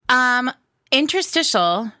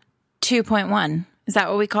Interstitial 2.1. Is that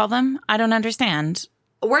what we call them? I don't understand.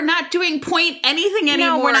 We're not doing point anything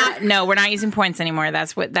anymore. We're not using points anymore.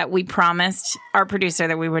 That's that we promised our producer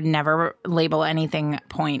that we would never label anything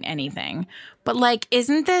point anything. But like,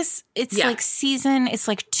 isn't this, it's like season, it's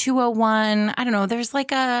like 201. I don't know. There's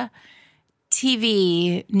like a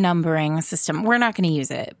TV numbering system. We're not going to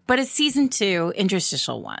use it. But it's season 2,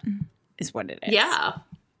 Interstitial 1 is what it is. Yeah.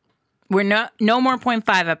 We're no more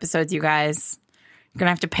 0.5 episodes, you guys. You're going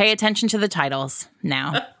to have to pay attention to the titles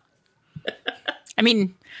now. I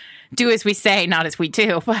mean, do as we say, not as we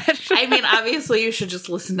do. But I mean, obviously, you should just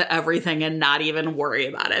listen to everything and not even worry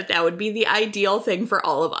about it. That would be the ideal thing for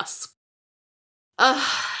all of us.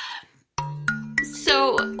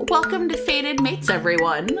 So, welcome to Fated Mates,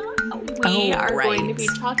 everyone. We are going to be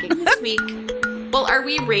talking this week. Well, are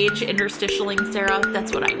we rage interstitialing, Sarah?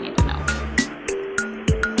 That's what I need to know.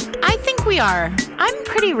 I think we are. I'm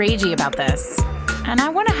pretty ragey about this. And I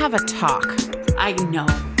want to have a talk. I know.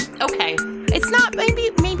 Okay. It's not,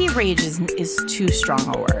 maybe rage is too strong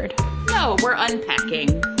a word. No, we're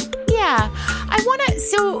unpacking. Yeah.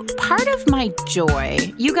 So part of my joy,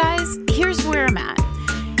 you guys, here's where I'm at.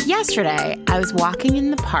 Yesterday, I was walking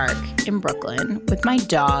in the park in Brooklyn with my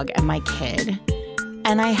dog and my kid.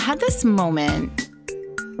 And I had this moment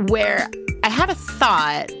where I had a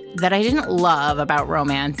thought that I didn't love about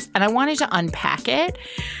romance, and I wanted to unpack it.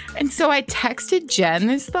 And so I texted Jen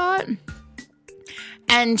this thought.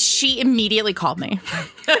 And she immediately called me.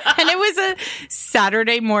 And it was a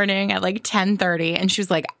Saturday morning at like 10:30. And she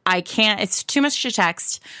was like, I can't, it's too much to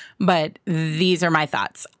text, but these are my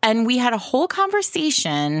thoughts. And we had a whole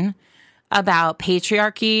conversation about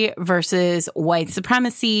patriarchy versus white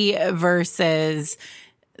supremacy versus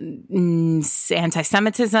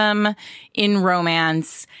anti-Semitism in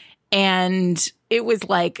romance. And it was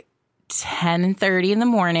like 10:30 in the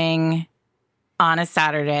morning on a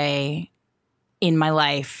Saturday in my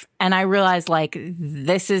life. And I realized, like,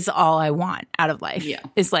 this is all I want out of life. Yeah.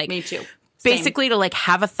 Is like, me too. Basically to like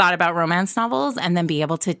have a thought about romance novels and then be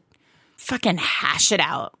able to fucking hash it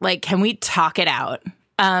out. Like, can we talk it out?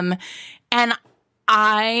 And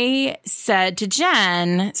I said to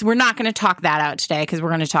Jen, so we're not going to talk that out today because we're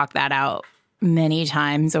going to talk that out many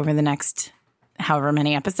times over the next however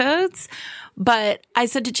many episodes. But I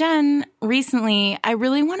said to Jen recently, I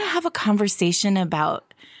really want to have a conversation about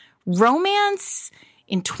romance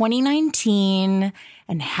in 2019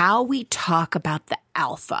 and how we talk about the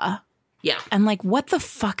alpha. Yeah. And like what the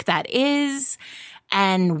fuck that is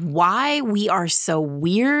and why we are so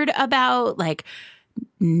weird about like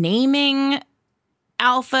naming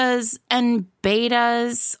alphas and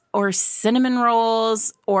betas or cinnamon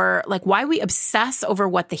rolls, or like why we obsess over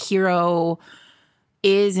what the hero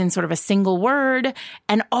is in sort of a single word,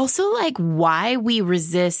 and also like why we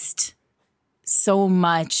resist so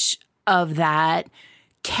much of that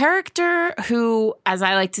character who, as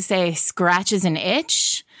I like to say, scratches an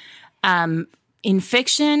itch in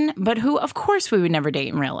fiction, but who, of course, we would never date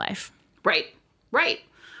in real life. Right.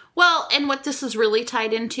 Well, and what this is really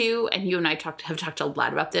tied into, and you and I have talked a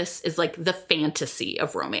lot about this, is like the fantasy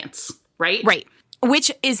of romance, right? Right.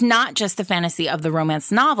 Which is not just the fantasy of the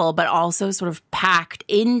romance novel, but also sort of packed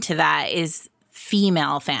into that is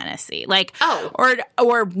female fantasy, like,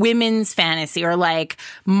 or women's fantasy, or like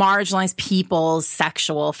marginalized people's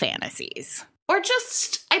sexual fantasies. Or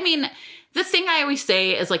just, I mean, the thing I always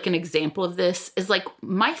say as like an example of this is like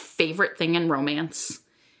my favorite thing in romance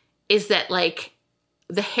is that like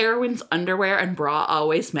the heroine's underwear and bra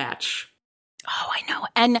always match. Oh, I know.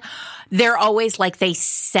 And they're always like they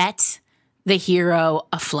set the hero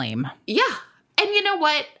aflame. Yeah. And you know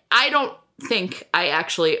what? I don't think I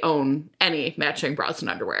actually own any matching bras and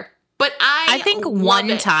underwear. But I think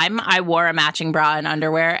one time I wore a matching bra and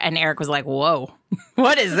underwear and Eric was like, whoa,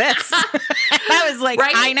 what is this? And I was like,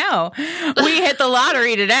 right? I know. We hit the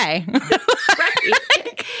lottery today.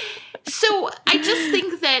 Right. So I just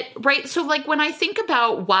think that, right, so like when I think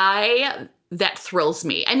about why that thrills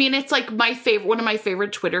me, I mean, it's like one of my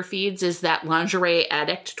favorite Twitter feeds is that lingerie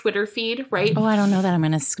addict Twitter feed, right? Oh, I don't know that. I'm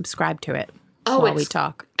going to subscribe to it while we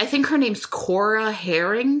talk. I think her name's Cora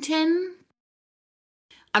Harrington.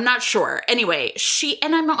 I'm not sure. Anyway,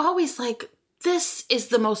 and I'm always like, this is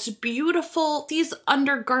the most beautiful, these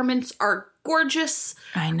undergarments are gorgeous.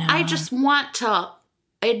 I know. I just want to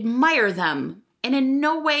admire them. And in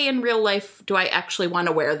no way in real life do I actually want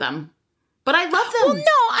to wear them. But I love them. Well, no,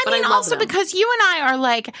 I mean, also because you and I are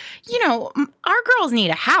like, you know, our girls need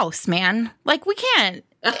a house, man. Like, we can't,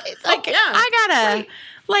 like, yeah, I gotta, right.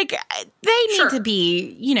 Like, they need to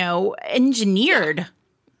be, you know, engineered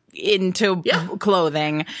into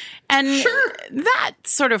clothing. And that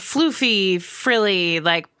sort of floofy, frilly,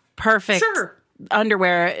 like perfect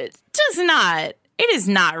underwear it is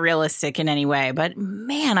not realistic in any way. But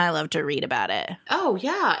man, I love to read about it. Oh,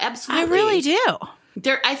 yeah, absolutely. I really do.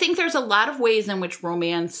 I think there's a lot of ways in which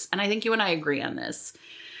romance, and I think you and I agree on this,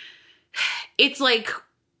 it's like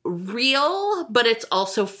real, but it's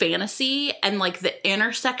also fantasy, and like the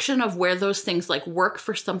intersection of where those things like work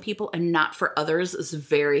for some people and not for others is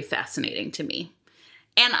very fascinating to me.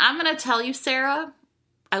 And I'm going to tell you, Sarah,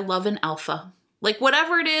 I love an alpha. Like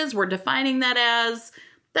whatever it is we're defining that as,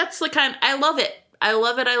 that's the kind, I love it. I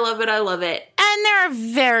love it. I love it. I love it. And there are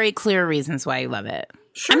very clear reasons why you love it.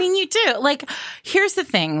 Sure. I mean, you do. Like, here's the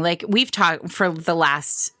thing. Like, we've talked for the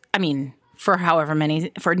last, for however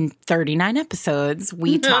many, for 39 episodes,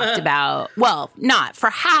 we talked about, well, not for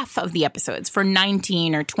half of the episodes, for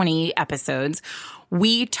 19 or 20 episodes,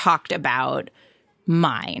 we talked about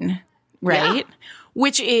mine, right? Yeah.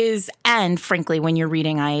 Which is, and frankly, when you're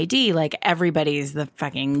reading IAD, like, everybody's the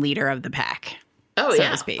fucking leader of the pack. Oh, so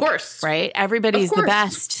yeah, to speak, of course. Right? Everybody's the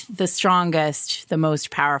best, the strongest, the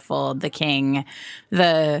most powerful, the king,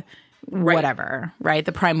 the whatever, right?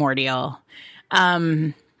 The primordial,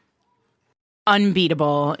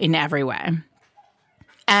 unbeatable in every way.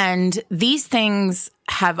 And these things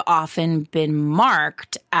have often been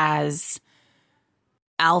marked as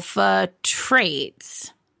alpha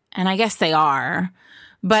traits. And I guess they are.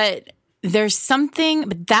 But there's something,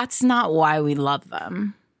 but that's not why we love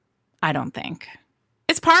them, I don't think.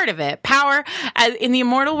 It's part of it. Power, in the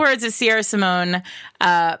immortal words of Sierra Simone,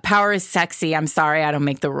 power is sexy. I'm sorry, I don't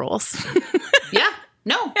make the rules. Yeah,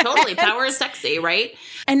 no, totally. Power is sexy, right?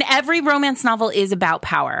 And every romance novel is about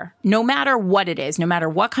power, no matter what it is, no matter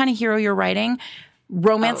what kind of hero you're writing.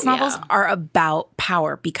 Romance novels are about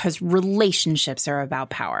power because relationships are about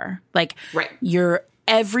power. Like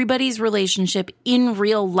everybody's relationship in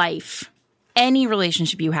real life, any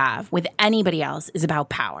relationship you have with anybody else is about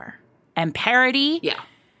power. And parity. Yeah.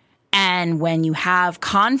 And when you have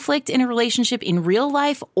conflict in a relationship in real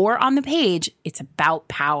life or on the page, it's about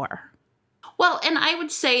power. Well, and I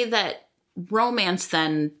would say that romance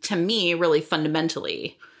then, to me, really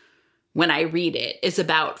fundamentally, when I read it, is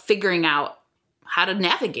about figuring out how to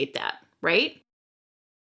navigate that, right?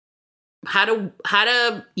 How to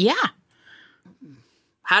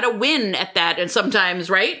win at that, and sometimes,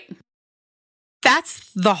 right?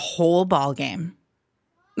 That's the whole ballgame.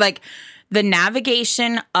 Like, the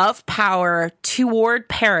navigation of power toward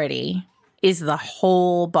parity is the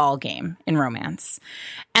whole ballgame in romance.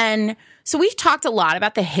 And so we've talked a lot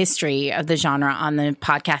about the history of the genre on the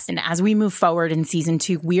podcast. And as we move forward in season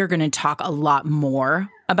 2, we are going to talk a lot more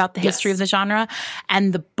about the history of the genre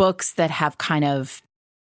and the books that have kind of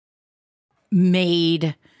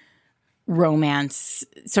made romance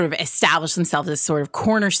sort of establish themselves as sort of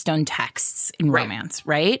cornerstone texts in romance,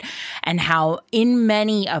 right? And how in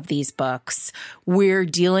many of these books, we're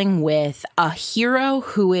dealing with a hero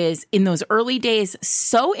who is, in those early days,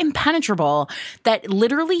 so impenetrable that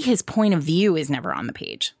literally his point of view is never on the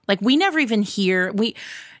page. Like, we never even hear...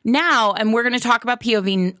 Now, and we're going to talk about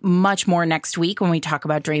POV much more next week when we talk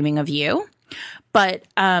about Dreaming of You, but...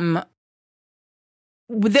 I'm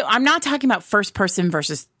not talking about first person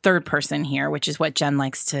versus third person here, which is what Jen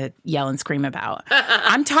likes to yell and scream about.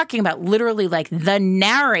 I'm talking about literally like the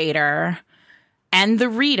narrator and the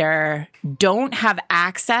reader don't have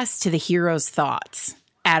access to the hero's thoughts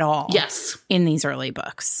at all. Yes. In these early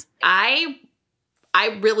books. I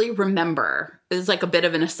really remember, it's like a bit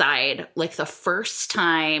of an aside, like the first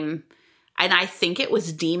time, and I think it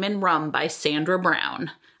was Demon Rum by Sandra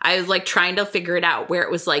Brown. I was like trying to figure it out, where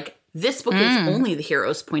it was like, this book is only the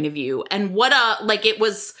hero's point of view. And it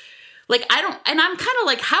was like, and I'm kind of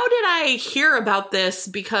like, how did I hear about this?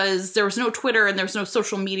 Because there was no Twitter and there's no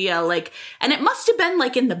social media, like, and it must have been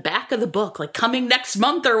like in the back of the book, like coming next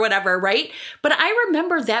month or whatever. Right. But I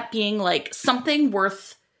remember that being like something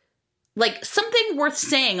worth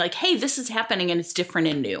saying, like, hey, this is happening and it's different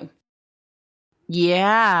and new.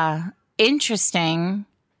 Yeah. Interesting.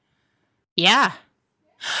 Yeah.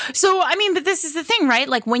 So, I mean, but this is the thing, right?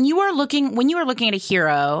 Like, when you are looking at a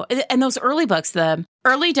hero, and those early books, the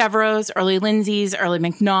early Devereaux, early Lindsays, early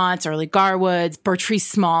McNaughts, early Garwoods, Bertrice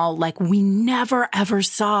Small, like, we never ever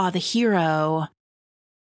saw the hero.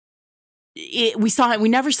 We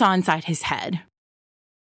never saw inside his head.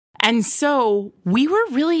 And so we were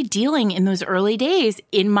really dealing in those early days,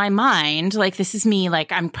 in my mind, like, this is me,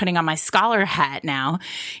 like, I'm putting on my scholar hat now.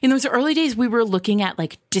 In those early days, we were looking at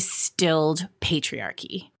like distilled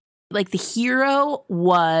patriarchy. Like, the hero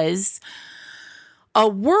was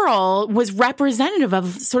was representative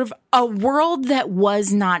of sort of a world that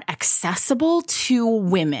was not accessible to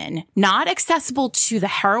women, not accessible to the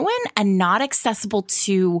heroine, and not accessible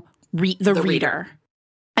to the reader.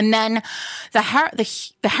 And then the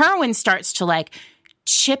heroine starts to like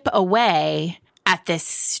chip away at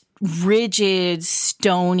this rigid,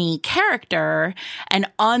 stony character and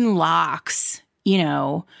unlocks,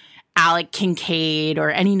 Alec Kincaid or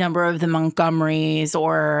any number of the Montgomerys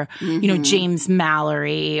or, James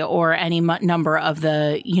Mallory or any number of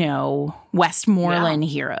the, Westmoreland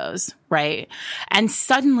heroes, right? And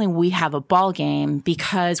suddenly we have a ball game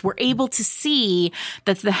because we're able to see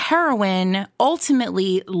that the heroine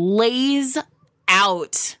ultimately lays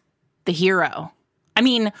out the hero. I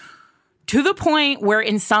mean, to the point where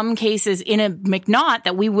in some cases in a McNaught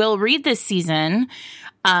that we will read this season,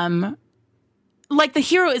 like the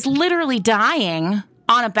hero is literally dying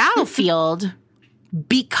on a battlefield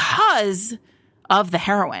because of the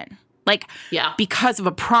heroine. Like, because of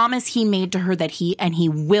a promise he made to her that he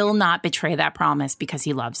will not betray that promise because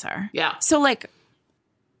he loves her. Yeah. So like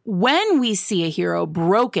when we see a hero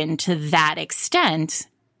broken to that extent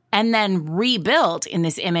and then rebuilt in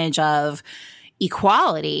this image of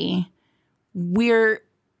equality,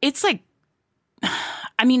 it's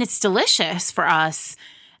delicious for us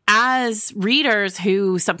as readers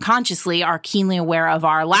who subconsciously are keenly aware of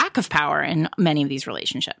our lack of power in many of these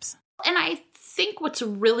relationships. And I think what's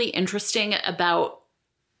really interesting about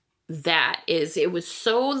that is it was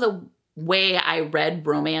so the way I read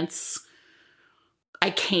romance. I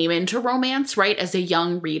came into romance, right, as a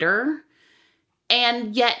young reader.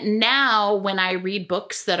 And yet now when I read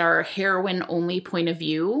books that are heroine-only point of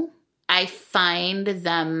view, I find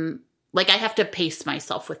them, like I have to pace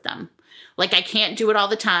myself with them. Like I can't do it all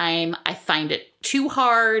the time. I find it too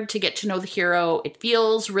hard to get to know the hero. It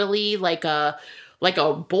feels really like a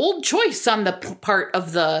bold choice on the part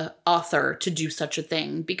of the author to do such a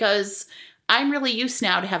thing because I'm really used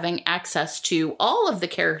now to having access to all of the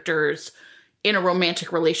characters in a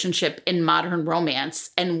romantic relationship in modern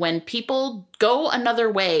romance. And when people go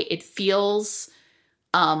another way, it feels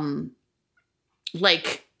like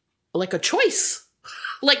a choice,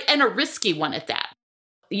 and a risky one at that.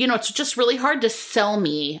 It's just really hard to sell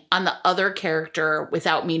me on the other character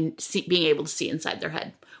without me being able to see inside their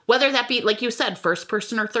head. Whether that be, like you said, first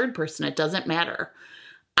person or third person, it doesn't matter.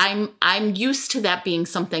 I'm used to that being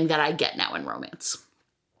something that I get now in romance.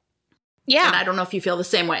 Yeah. And I don't know if you feel the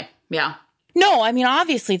same way. Yeah. No, I mean,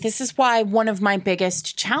 obviously, this is why one of my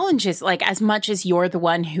biggest challenges, like as much as you're the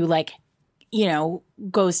one who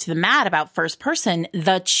goes to the mat about first person,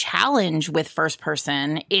 the challenge with first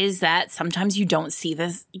person is that sometimes you don't see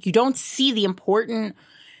this, you don't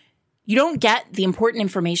get the important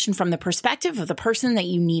information from the perspective of the person that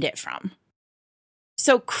you need it from.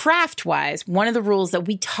 So craft-wise, one of the rules that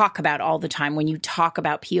we talk about all the time when you talk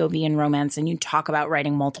about POV in romance and you talk about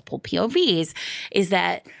writing multiple POVs is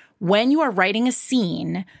that when you are writing a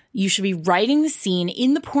scene, you should be writing the scene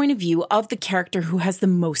in the point of view of the character who has the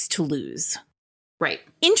most to lose. Right.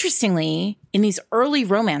 Interestingly, in these early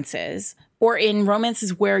romances, or in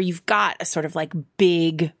romances where you've got a sort of like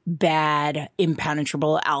big, bad,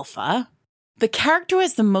 impenetrable alpha, the character who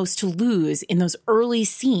has the most to lose in those early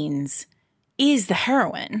scenes is the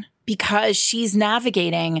heroine, because she's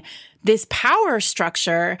navigating this power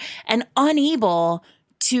structure and unable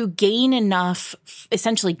to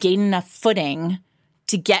essentially gain enough footing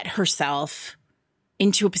to get herself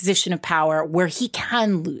into a position of power where he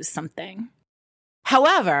can lose something.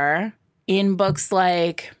 However, in books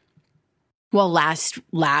like,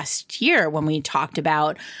 last year when we talked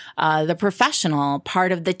about The Professional,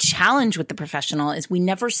 part of the challenge with The Professional is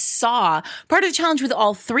part of the challenge with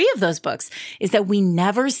all three of those books is that we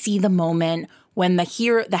never see the moment when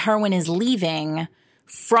the heroine is leaving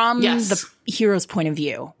from the hero's point of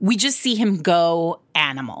view. We just see him go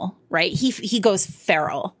animal, right? He goes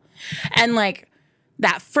feral. And like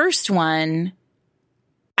that first one,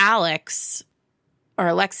 Alexi,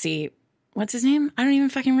 what's his name? I don't even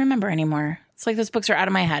fucking remember anymore. It's like those books are out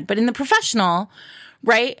of my head. But in The Professional,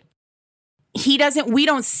 right? We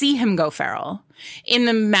don't see him go feral. In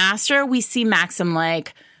The Master, we see Maxim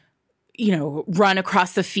run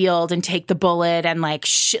across the field and take the bullet and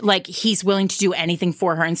he's willing to do anything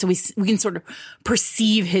for her. And so we can sort of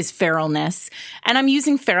perceive his feralness. And I'm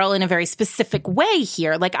using feral in a very specific way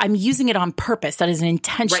here. Like I'm using it on purpose. That is an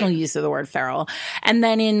intentional use of the word feral. And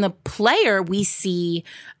then in The Player, we see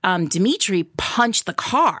Dimitri punch the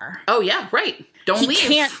car. Oh yeah, right. He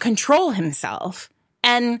can't control himself.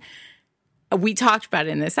 And we talked about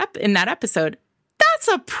it in that episode. That's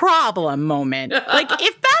a problem moment. Like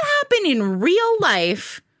if that happened in real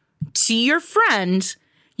life, to your friend,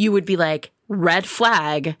 you would be like, red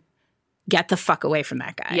flag, get the fuck away from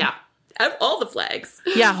that guy. Yeah. Out of all the flags.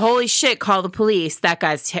 Yeah, holy shit, call the police. That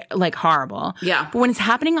guy's like horrible. Yeah. But when it's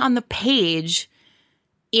happening on the page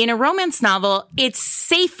in a romance novel, it's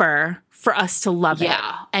safer for us to love it.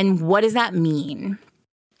 And what does that mean?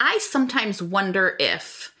 I sometimes wonder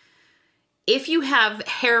if you have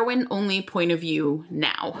heroine-only point of view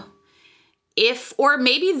now, or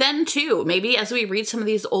maybe then too, maybe as we read some of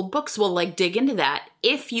these old books, we'll like dig into that.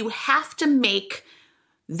 If you have to make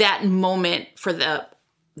that moment for the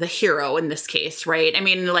hero in this case, right? I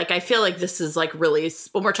mean, like, I feel like this is like really,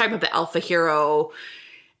 when we're talking about the alpha hero,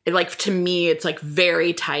 like, to me, it's like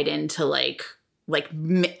very tied into like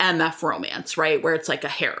MF romance, right? Where it's like a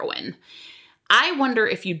heroine. I wonder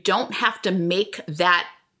if you don't have to make that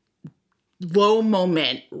low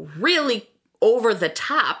moment really over the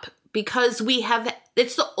top, because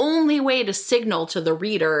it's the only way to signal to the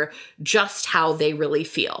reader just how they really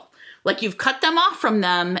feel. Like, you've cut them off from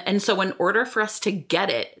them. And so in order for us to get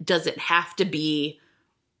it, does it have to be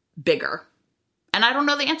bigger? And I don't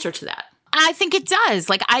know the answer to that. I think it does.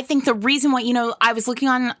 Like, I think the reason why, I was looking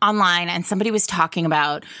online and somebody was talking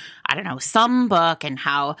about, I don't know, some book and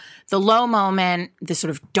how the low moment, the sort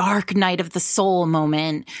of dark night of the soul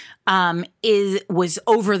moment, was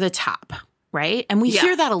over the top, right? And we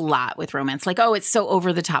hear that a lot with romance, like, oh, it's so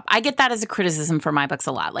over the top. I get that as a criticism for my books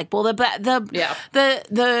a lot. Like, well, the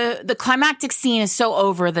climactic scene is so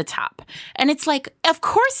over the top, and it's like, of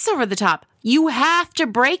course, it's over the top. You have to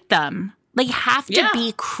break them. Like, have to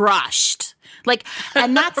be crushed. Like,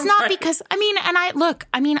 and that's not because,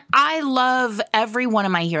 I love every one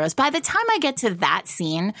of my heroes. By the time I get to that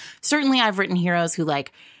scene, certainly I've written heroes who,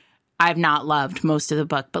 like, I've not loved most of the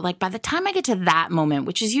book. But, like, by the time I get to that moment,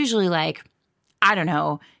 which is usually, like, I don't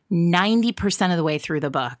know, 90% of the way through the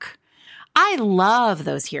book, I love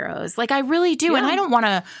those heroes. Like, I really do. Yeah. And I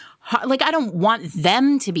don't want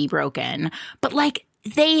them to be broken. But, like,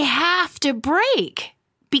 they have to break.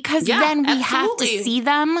 Because then we have to see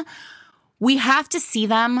them. We have to see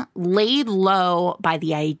them laid low by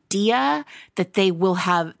the idea that they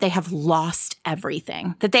have lost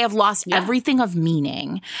everything, that they have lost everything of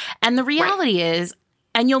meaning. And the reality is,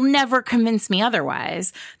 and you'll never convince me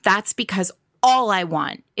otherwise, that's because all I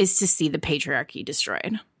want is to see the patriarchy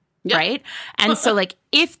destroyed. Yep. Right? And so, like,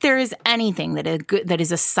 if there is anything that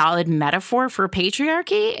is a solid metaphor for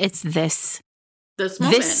patriarchy, it's this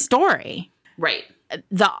story. Right.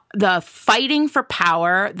 The fighting for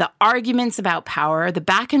power, the arguments about power, the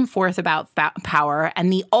back and forth about power,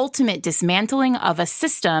 and the ultimate dismantling of a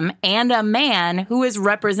system and a man who is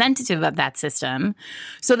representative of that system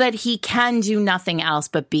so that he can do nothing else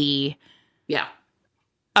but be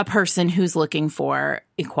a person who's looking for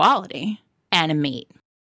equality and a mate.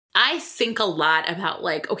 I think a lot about,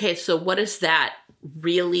 like, okay, so what does that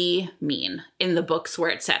really mean in the books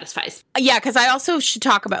where it satisfies? Yeah, because I also should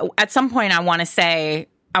talk about, at some point I want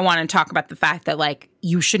to talk about the fact that, like,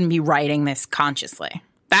 you shouldn't be writing this consciously.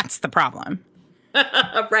 That's the problem.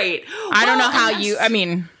 Right. I don't know how How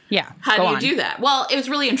do you do that? Well, it was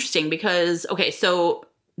really interesting because, okay, so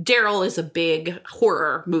Daryl is a big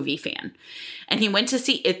horror movie fan, and he went to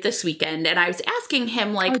see it this weekend, and I was asking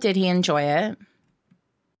him, like... Oh, did he enjoy it?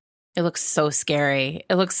 It looks so scary.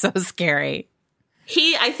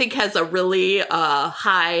 He, I think, has a really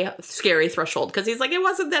high scary threshold because he's like, it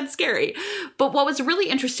wasn't that scary. But what was really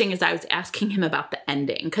interesting is I was asking him about the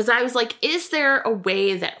ending, because I was like, is there a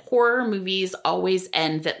way that horror movies always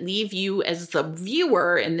end that leave you as the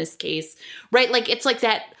viewer in this case, right? Like, it's like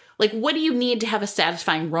that, like, what do you need to have a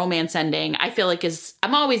satisfying romance ending? I feel like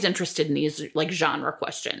I'm always interested in these, like, genre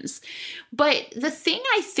questions. But the thing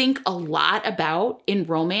I think a lot about in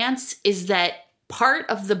romance is that part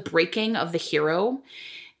of the breaking of the hero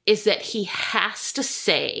is that he has to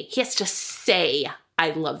say,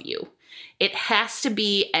 I love you. It has to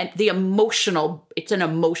be it's an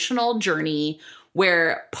emotional journey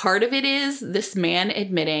where part of it is this man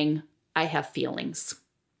admitting, I have feelings.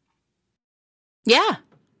 Yeah.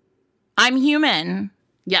 I'm human.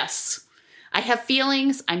 Yes. I have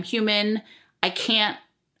feelings. I'm human. I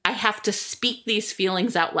have to speak these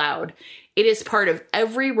feelings out loud. It is part of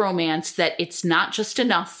every romance that it's not just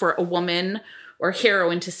enough for a woman or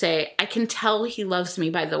heroine to say, I can tell he loves me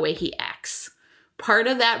by the way he acts. Part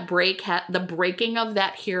of that the breaking of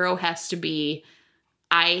that hero has to be,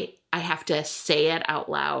 I have to say it out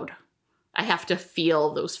loud. I have to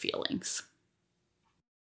feel those feelings.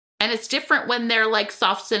 And it's different when they're like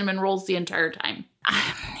soft cinnamon rolls the entire time.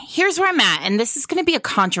 Here's where I'm at, and this is going to be a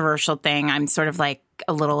controversial thing. I'm sort of like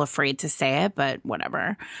a little afraid to say it, but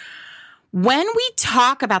whatever. when we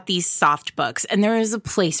talk about these soft books, and there is a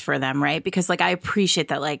place for them, right? Because like I appreciate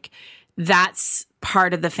that, like that's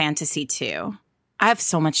part of the fantasy too. I have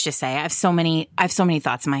so much to say. I have so many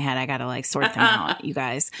thoughts in my head. I got to like sort them out, you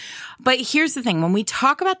guys. But here's the thing. When we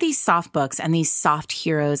talk about these soft books and these soft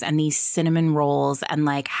heroes and these cinnamon rolls and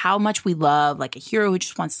like how much we love like a hero who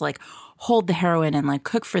just wants to like hold the heroine and like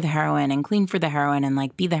cook for the heroine and clean for the heroine and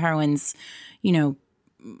like be the heroine's, you know,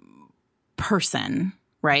 person,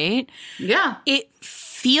 right? Yeah. It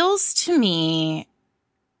feels to me,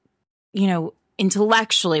 you know,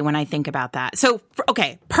 intellectually when I think about that. So,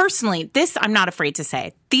 okay, personally, this I'm not afraid to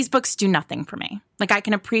say. These books do nothing for me. Like I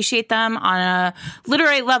can appreciate them on a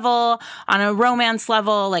literary level, on a romance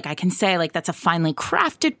level. Like I can say like that's a finely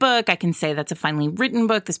crafted book. I can say that's a finely written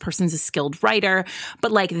book. This person's a skilled writer.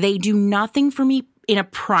 But like they do nothing for me in a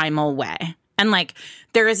primal way. And like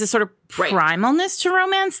there is a sort of primalness to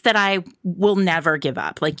romance that I will never give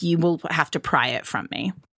up. Like you will have to pry it from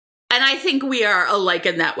me. And I think we are alike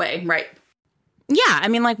in that way, right? Yeah, I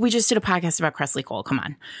mean, like, we just did a podcast about Cressley Cole. Come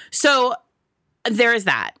on. So there is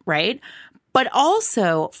that, right? But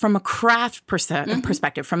also from a craft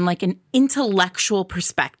perspective, from like an intellectual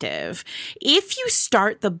perspective, if you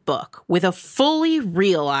start the book with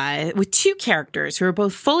with two characters who are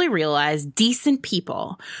both fully realized, decent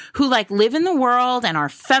people who like live in the world and are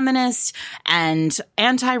feminist and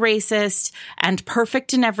anti-racist and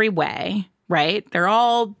perfect in every way, right? They're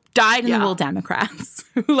all dyed-in-the-wool Democrats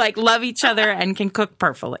who like love each other and can cook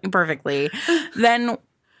perfectly, then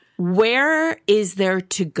where is there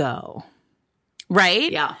to go?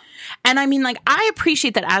 Right? Yeah. And I mean, like, I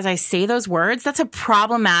appreciate that as I say those words, that's a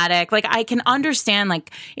problematic, like, I can understand,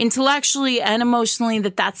 like, intellectually and emotionally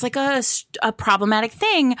that that's, like, a problematic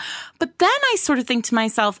thing. But then I sort of think to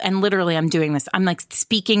myself, and literally I'm doing this, I'm, like,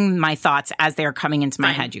 speaking my thoughts as they're coming into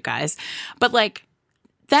my head, you guys. But, like,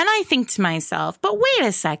 then I think to myself, but wait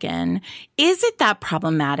a second, is it that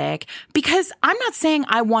problematic? Because I'm not saying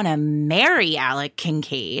I want to marry Alec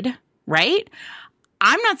Kincaid, right?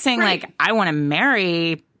 I'm not saying like I want to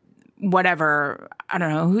marry whatever, I don't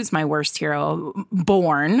know, who's my worst hero,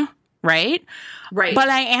 Bourne, right? Right. But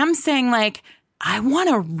I am saying like I want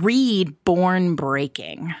to read Bourne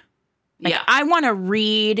breaking. Like I want to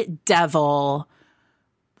read Devil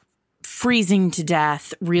freezing to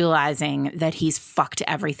death, realizing that he's fucked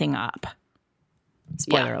everything up.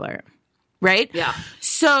 Spoiler alert. Right? Yeah.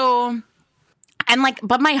 So, and like,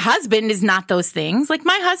 but my husband is not those things. Like,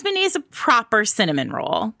 my husband is a proper cinnamon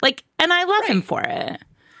roll. Like, and I love him for it.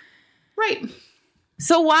 Right.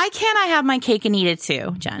 So why can't I have my cake and eat it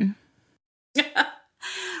too, Jen?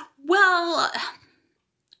 Well,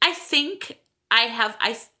 I think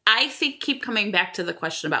I think keep coming back to the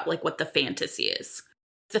question about like what the fantasy is.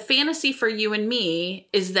 The fantasy for you and me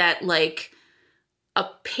is that like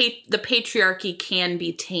the patriarchy can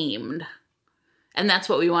be tamed. And that's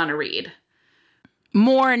what we want to read.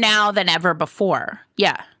 More now than ever before.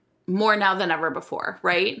 Yeah. More now than ever before,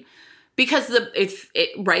 right? Because I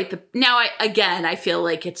feel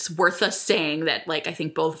like it's worth us saying that like I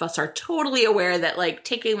think both of us are totally aware that like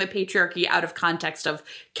taking the patriarchy out of context of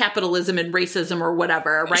capitalism and racism or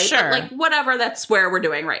whatever, right? Sure. But, like whatever, that's where we're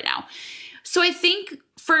doing right now. So I think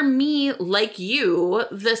for me, like you,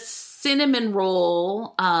 the cinnamon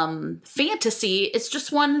roll fantasy is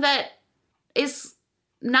just one that is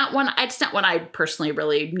not one. It's not one I personally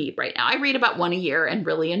really need right now. I read about one a year and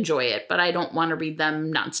really enjoy it, but I don't want to read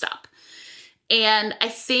them nonstop. And I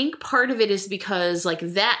think part of it is because like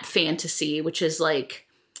that fantasy, which is like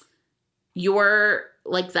your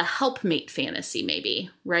like the helpmate fantasy, maybe,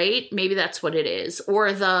 right? Maybe that's what it is.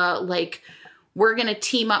 Or the like we're going to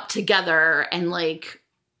team up together and like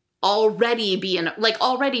already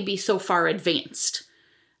be so far advanced.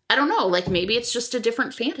 I don't know. Like maybe it's just a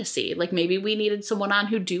different fantasy. Like maybe we needed someone on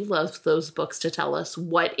who do love those books to tell us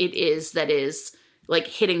what it is that is like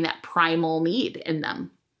hitting that primal need in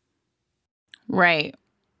them. Right.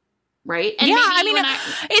 Right. And yeah. I mean,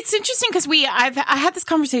 it's interesting because I had this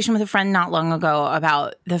conversation with a friend not long ago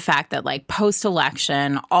about the fact that like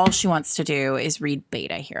post-election, all she wants to do is read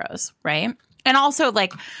beta heroes. Right. And also,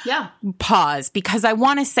 like, pause, because I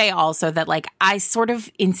want to say also that, like, I sort of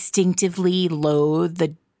instinctively loathe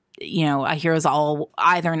the, you know, a hero's all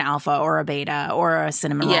either an alpha or a beta or a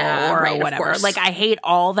cinnamon roll or a whatever. Like, I hate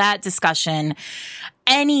all that discussion.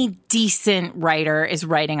 Any decent writer is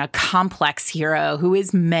writing a complex hero who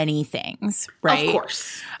is many things, right? Of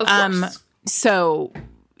course. Of course. So,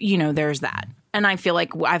 you know, there's that. And I feel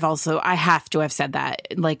like I have to have said that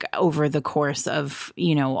like over the course of,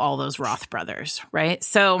 you know, all those Roth brothers, right?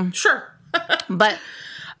 So sure. But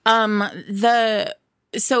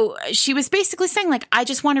so she was basically saying like, I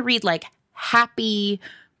just want to read like happy,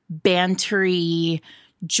 bantery,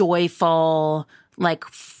 joyful, like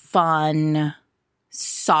fun,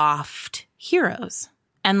 soft heroes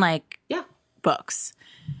and like books.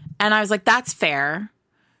 And I was like, that's fair.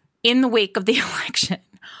 In the wake of the election,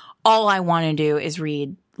 all I want to do is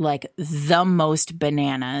read like the most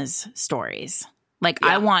bananas stories. Like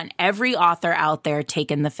I want every author out there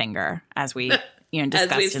taking the finger, as we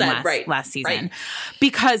discussed in last season. Right.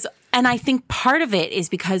 Because, and I think part of it is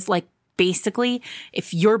because like basically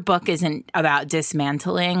if your book isn't about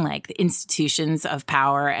dismantling like the institutions of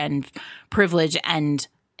power and privilege and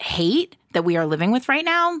hate that we are living with right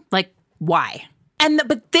now, like why?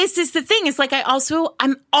 But this is the thing. It's like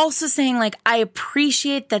I'm also saying like I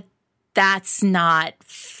appreciate that that's not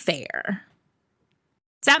fair.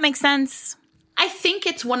 Does that make sense? I think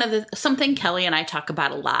it's something Kelly and I talk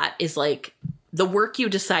about a lot is like the work you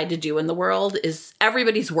decide to do in the world is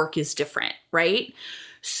everybody's work is different, right?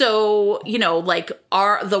 So, like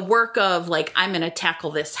the work of like, I'm going to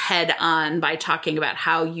tackle this head on by talking about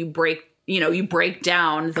how you break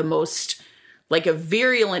down the most like a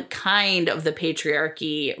virulent kind of the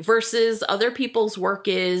patriarchy versus other people's work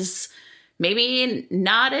is maybe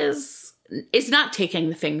is not taking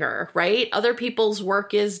the finger, right? Other people's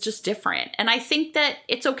work is just different. And I think that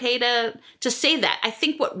it's okay to say that. I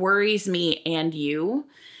think what worries me and you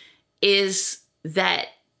is that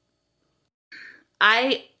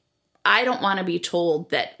I don't want to be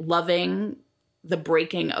told that loving the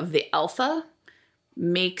breaking of the alpha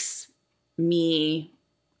makes me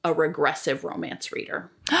a regressive romance reader.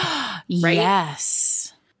 Right?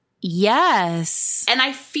 Yes. Yes. And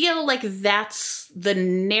I feel like that's the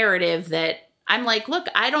narrative that I'm like, look,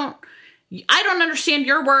 I don't understand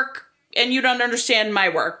your work and you don't understand my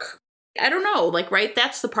work. I don't know. Like, right.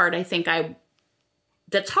 That's the part I think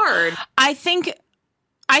that's hard. I think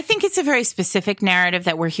it's a very specific narrative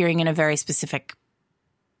that we're hearing in a very specific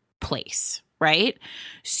place. Right.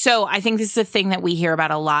 So I think this is a thing that we hear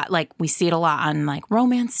about a lot. Like we see it a lot on like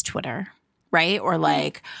romance Twitter. Right. Or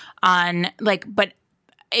like on like, but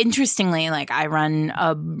interestingly, like I run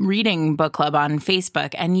a reading book club on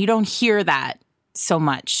Facebook and you don't hear that so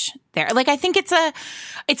much there. Like I think it's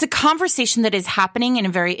a conversation that is happening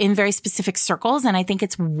in very specific circles. And I think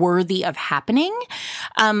it's worthy of happening.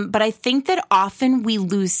 But I think that often we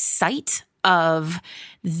lose sight of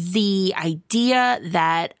the idea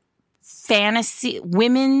that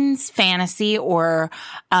women's fantasy or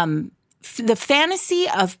the fantasies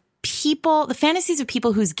of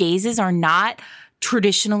people whose gazes are not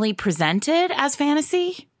traditionally presented as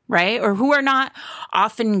fantasy, right? Or who are not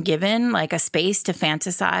often given like a space to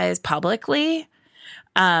fantasize publicly.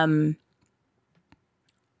 That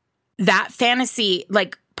fantasy,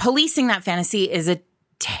 like policing that fantasy is a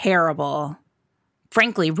terrible,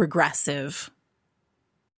 frankly, regressive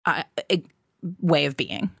way of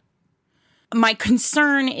being. My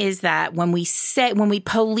concern is that when we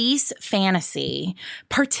police fantasy,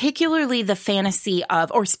 particularly the fantasy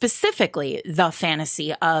of, or specifically the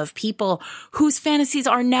fantasy of people whose fantasies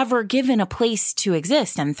are never given a place to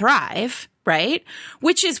exist and thrive, right?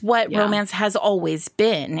 Which is what romance has always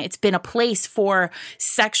been. It's been a place for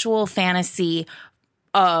sexual fantasy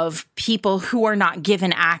of people who are not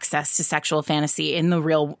given access to sexual fantasy in the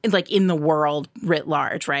real, like in the world writ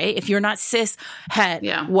large, right? If you're not cis, het,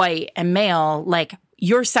 white, and male, like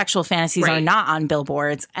your sexual fantasies are not on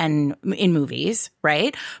billboards and in movies,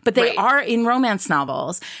 right? But they are in romance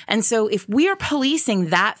novels. And so if we are policing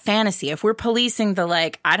that fantasy, if we're policing the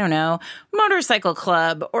like, I don't know, motorcycle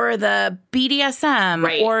club or the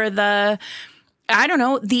BDSM or the, I don't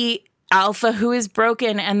know, the alpha who is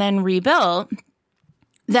broken and then rebuilt,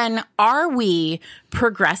 then are we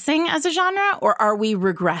progressing as a genre or are we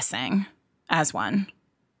regressing as one?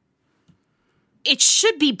 It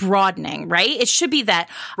should be broadening, right? It should be that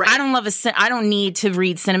I don't need to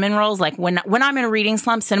read cinnamon rolls. Like when I'm in a reading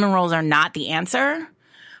slump, cinnamon rolls are not the answer,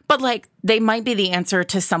 but like they might be the answer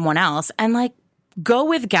to someone else and like go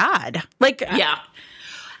with God. Like,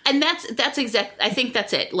 And that's exact. I think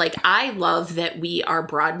that's it. Like, I love that we are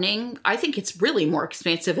broadening. I think it's really more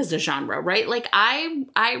expansive as a genre, right? Like,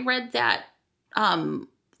 I read that,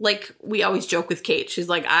 like, we always joke with Kate. She's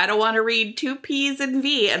like, I don't want to read 2 P's and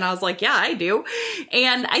V. And I was like, yeah, I do.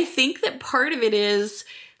 And I think that part of it is,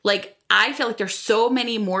 like, I feel like there's so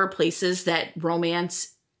many more places that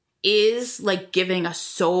romance is, like, giving us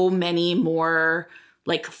so many more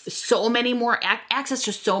access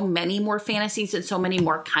to so many more fantasies and so many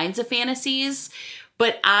more kinds of fantasies.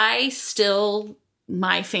 But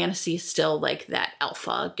my fantasy is still like that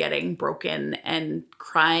alpha getting broken and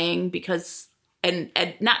crying because, and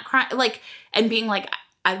not crying, like, and being like,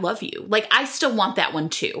 I love you. Like, I still want that one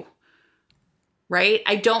too. right?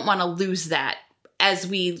 I don't want to lose that as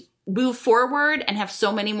we move forward and have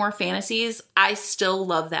so many more fantasies. I still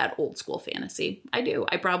love that old school fantasy. I do.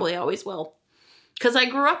 I probably always will. Because I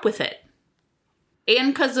grew up with it.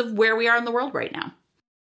 And because of where we are in the world right now.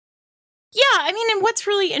 Yeah, I mean, and what's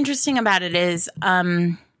really interesting about it is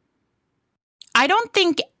I don't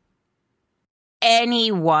think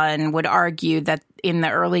anyone would argue that in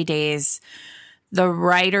the early days, the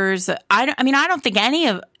writers, I don't think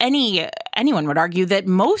anyone would argue that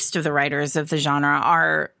most of the writers of the genre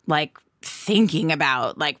are like thinking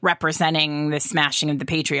about like representing the smashing of the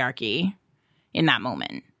patriarchy in that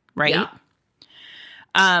moment, right? Yeah.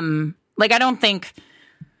 Like I don't think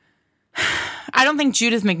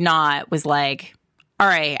Judith McNaught was like, all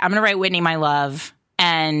right, I'm going to write Whitney my love.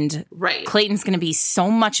 And Clayton's going to be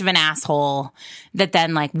so much of an asshole that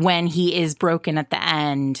then like when he is broken at the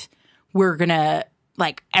end, we're going to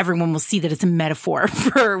like everyone will see that it's a metaphor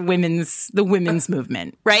for the women's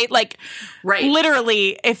movement. Right. Like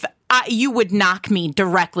literally if you would knock me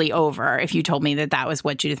directly over if you told me that was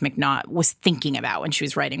what Judith McNaught was thinking about when she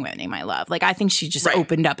was writing Whitney my love. Like I think she just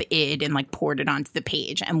opened up id and like poured it onto the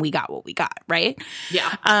page and we got what we got. Right.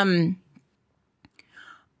 Yeah.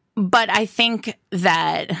 But I think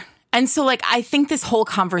that, and so like, I think this whole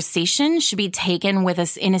conversation should be taken with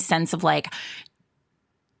us in a sense of like,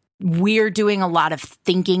 we're doing a lot of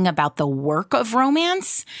thinking about the work of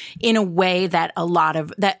romance in a way that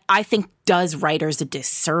that I think does writers a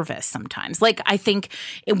disservice sometimes. Like, I think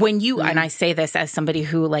when you, and I say this as somebody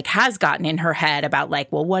who like has gotten in her head about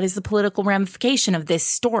like, well, what is the political ramification of this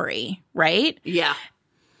story? Right. Yeah.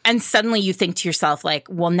 And suddenly you think to yourself like,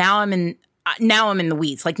 well, now I'm in the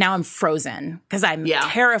weeds. Like now I'm frozen because I'm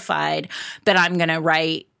terrified that I'm going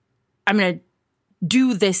to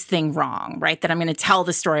do this thing wrong, right? That I'm going to tell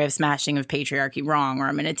the story of smashing of patriarchy wrong, or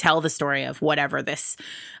I'm going to tell the story of whatever this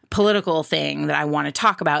political thing that I want to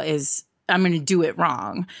talk about is, I'm going to do it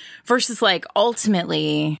wrong. Versus like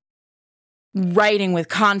ultimately writing with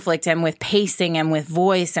conflict and with pacing and with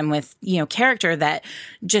voice and with, character that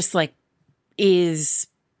just like is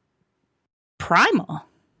primal.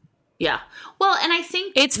 Yeah. Well, and I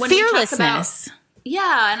think it's fearlessness.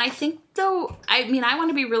 Yeah. And I think though, I want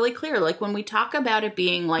to be really clear. Like when we talk about it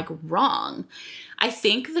being like wrong, I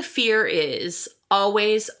think the fear is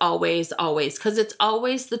always, always, always, because it's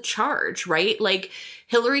always the charge, right? Like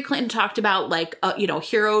Hillary Clinton talked about like,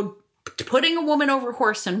 hero putting a woman over a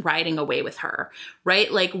horse and riding away with her,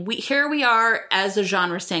 right? Like here we are as a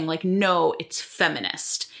genre saying like, no, it's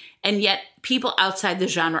feminist. And yet people outside the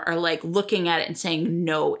genre are like looking at it and saying,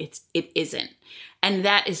 no, it isn't. And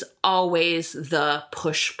that is always the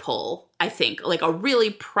push-pull, I think. Like a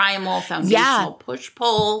really primal, foundational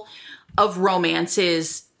push-pull of romance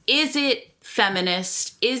is it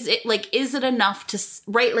feminist? Is it enough to,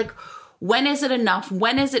 right? Like, when is it enough?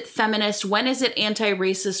 When is it feminist? When is it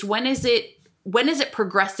anti-racist? When is it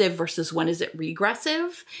progressive versus when is it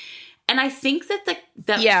regressive? And I think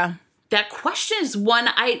that question is one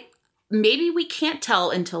maybe we can't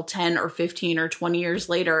tell until 10 or 15 or 20 years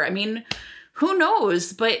later. I mean, who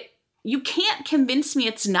knows? But you can't convince me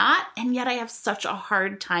it's not. And yet I have such a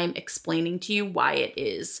hard time explaining to you why it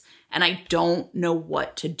is. And I don't know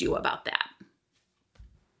what to do about that.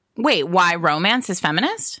 Wait, why romance is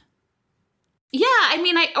feminist? Yeah,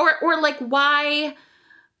 why?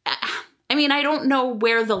 I don't know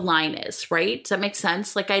where the line is, right? Does that make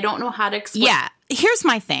sense? Like, I don't know how to explain. Yeah, here's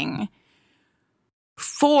my thing.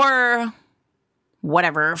 For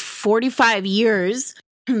 45 years,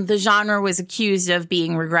 the genre was accused of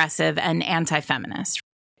being regressive and anti-feminist.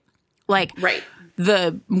 Like,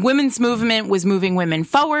 the women's movement was moving women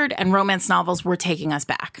forward and romance novels were taking us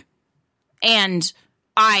back. And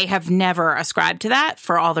I have never ascribed to that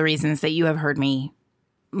for all the reasons that you have heard me,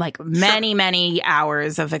 like many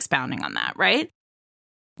hours of expounding on that, right?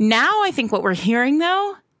 Now I think what we're hearing,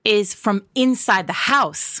 though, is from inside the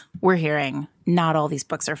house, we're hearing not all these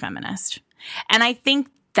books are feminist. And I think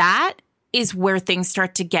that is where things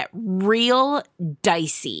start to get real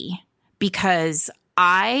dicey, because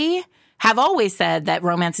I have always said that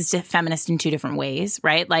romance is feminist in two different ways,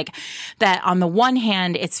 right? Like that on the one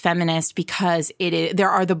hand, it's feminist because there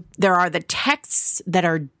are the texts that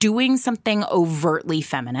are doing something overtly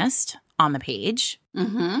feminist on the page.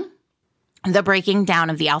 Mm-hmm. The breaking down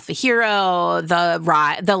of the alpha hero, the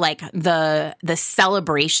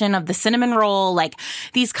celebration of the cinnamon roll, like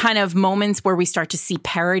these kind of moments where we start to see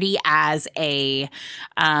parody as a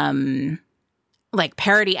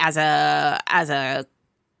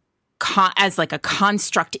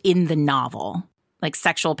construct in the novel, like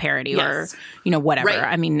sexual parody or, Yes. whatever. Right.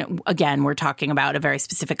 I mean, again, we're talking about a very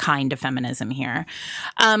specific kind of feminism here.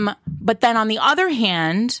 But then on the other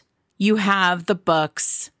hand, you have the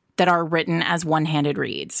books that are written as one-handed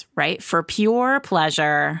reads, right? For pure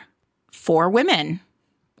pleasure for women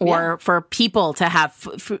or for people to have,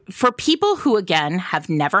 for people who, again, have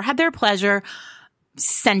never had their pleasure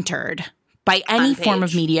centered by any form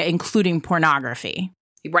of media, including pornography.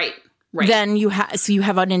 Right. Then you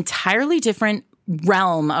have an entirely different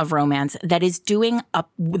realm of romance that is doing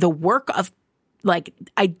the work of like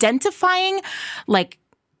identifying like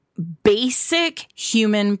basic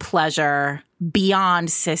human pleasure beyond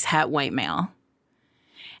cishet white male.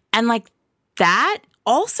 And like that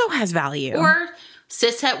also has value. Or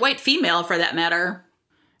cishet white female for that matter.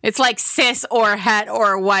 It's like cis or het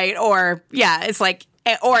or white or it's like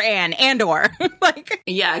and or like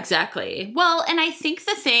yeah, exactly. Well, and I think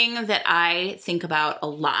the thing that I think about a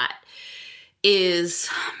lot is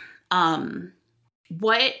when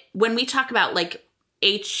we talk about like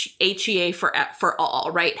HEA for all,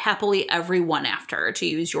 right? Happily everyone after, to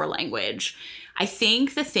use your language. I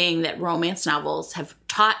think the thing that romance novels have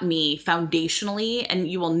taught me foundationally, and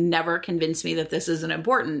you will never convince me that this isn't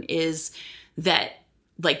important, is that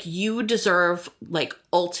like you deserve like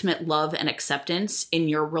ultimate love and acceptance in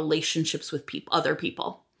your relationships with other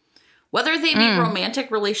people, whether they be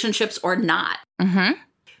romantic relationships or not. Mm-hmm.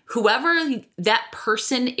 Whoever that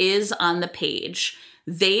person is on the page,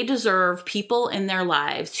 they deserve people in their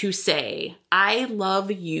lives who say, I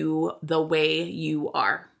love you the way you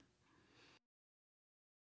are.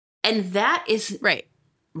 And that is, right,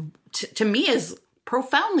 to me, is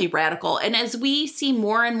profoundly radical. And as we see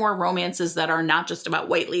more and more romances that are not just about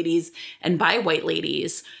white ladies and by white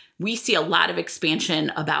ladies, we see a lot of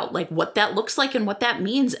expansion about like what that looks like and what that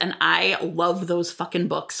means. And I love those fucking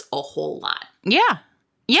books a whole lot. Yeah.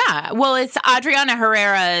 Yeah. Well, it's Adriana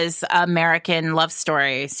Herrera's American Love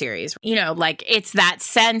Story series. Like it's that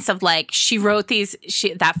sense of like she wrote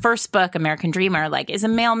that first book, American Dreamer, like is a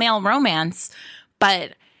male-male romance,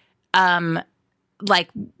 but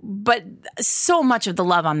but so much of the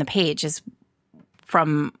love on the page is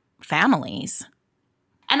from families.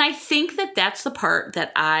 And I think that that's the part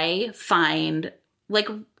that I find like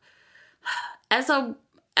as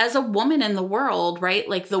a woman in the world, right?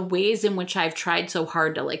 Like the ways in which I've tried so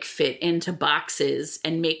hard to like fit into boxes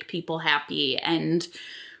and make people happy and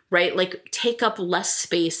right, like take up less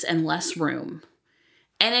space and less room.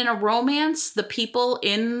 And in a romance, the people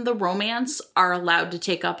in the romance are allowed to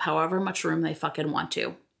take up however much room they fucking want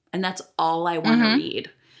to. And that's all I want to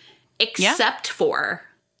read. Except for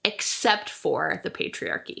the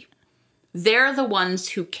patriarchy. They're the ones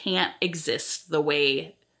who can't exist the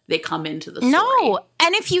way they come into the story. No.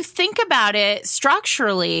 And if you think about it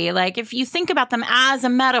structurally, like if you think about them as a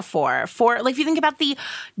metaphor for, like if you think about the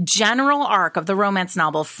general arc of the romance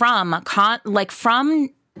novel from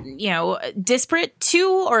disparate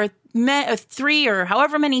two or three or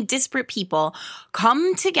however many disparate people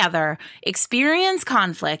come together, experience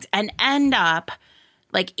conflict, and end up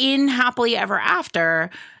like in happily ever after.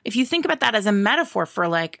 If you think about that as a metaphor for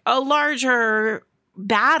like a larger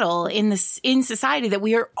battle in society that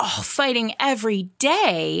we are all fighting every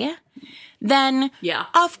day, then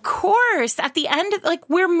of course at the end of like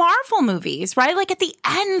we're Marvel movies, right? Like at the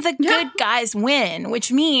end the good guys win,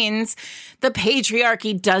 which means the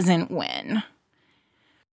patriarchy doesn't win.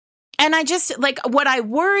 And I just like what I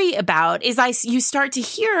worry about is you start to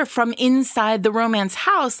hear from inside the romance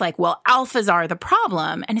house like, well, alphas are the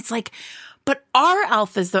problem. And it's like, but are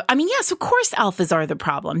alphas yes, of course alphas are the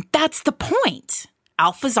problem. That's the point.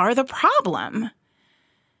 Alphas are the problem.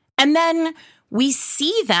 And then we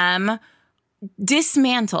see them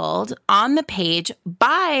dismantled on the page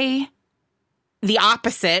by the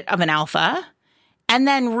opposite of an alpha and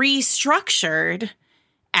then restructured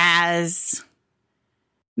as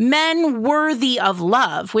men worthy of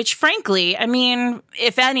love, which frankly, I mean,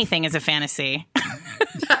 if anything is a fantasy.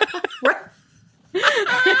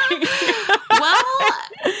 Well,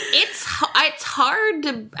 it's hard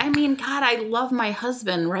to, I mean, God, I love my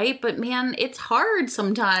husband, right? But man, it's hard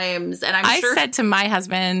sometimes. And I said to my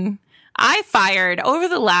husband, over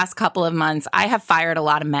the last couple of months, I have fired a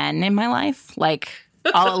lot of men in my life, like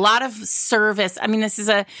a lot of service. I mean, this is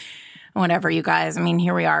whatever, you guys. I mean,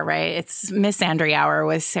 here we are, right? It's Miss Andrea hour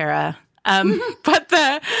with Sarah. But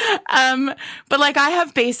like I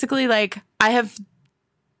have basically like, I have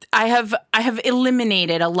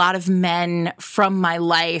eliminated a lot of men from my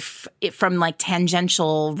life, from like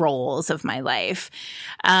tangential roles of my life,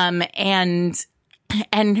 and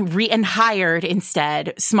hired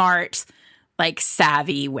instead smart, like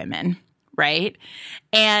savvy women, right?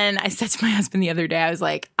 And I said to my husband the other day, I was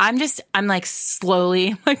like, I'm like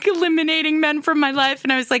slowly like eliminating men from my life.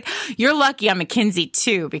 And I was like, you're lucky I'm a Kinsey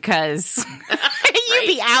too, because you'd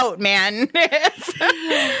be out, man.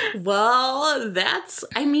 Well,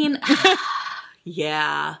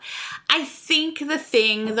 yeah. I think the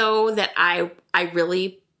thing, though, that I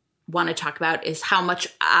really want to talk about is how much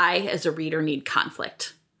I, as a reader, need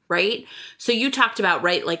conflict, right? So you talked about,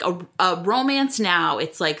 right, like a romance now,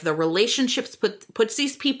 it's like the relationships puts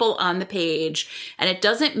these people on the page, and it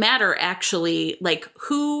doesn't matter actually like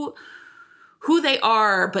who they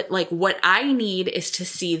are, but like what I need is to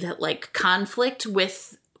see that like conflict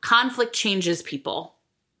changes people.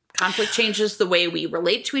 Conflict changes the way we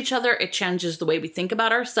relate to each other. It changes the way we think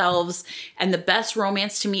about ourselves. And the best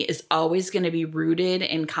romance to me is always going to be rooted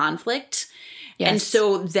in conflict. Yes. And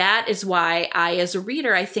so that is why I, as a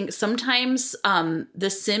reader, I think sometimes the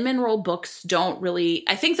sim and role books don't really,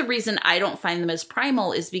 I think the reason I don't find them as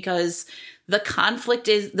primal is because the conflict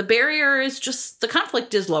the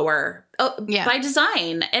conflict is lower by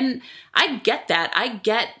design. And I get that. I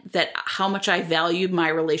get that how much I value my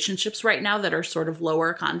relationships right now that are sort of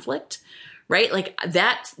lower conflict, right? Like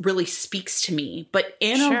that really speaks to me. But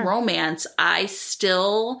in a romance, I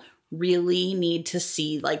still really need to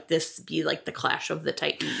see like this be like the clash of the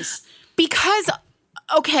titans. Because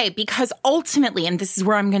ultimately, and this is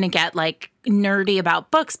where I'm going to get like nerdy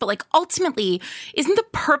about books, but like ultimately, isn't the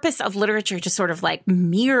purpose of literature to sort of like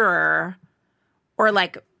mirror or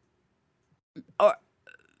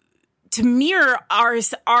to mirror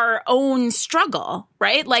our own struggle,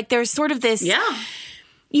 right? Like there's sort of this,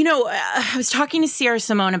 you know, I was talking to Sierra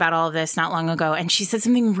Simone about all of this not long ago, and she said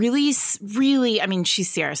something really, really, I mean, she's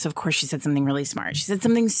Sierra, so of course she said something really smart. She said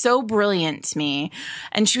something so brilliant to me.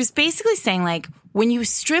 And she was basically saying, like, when you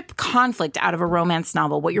strip conflict out of a romance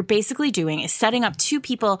novel, what you're basically doing is setting up two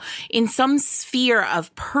people in some sphere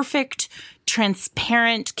of perfect,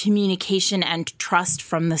 transparent communication and trust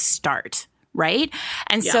from the start, right?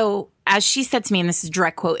 And so, as she said to me, and this is a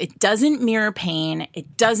direct quote, it doesn't mirror pain,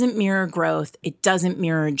 it doesn't mirror growth, it doesn't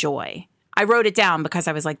mirror joy. I wrote it down because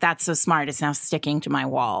I was like, that's so smart. It's now sticking to my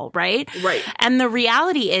wall, right? Right. And the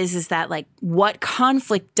reality is that like what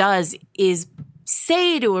conflict does is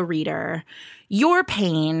say to a reader, your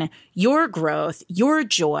pain, your growth, your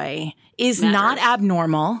joy is not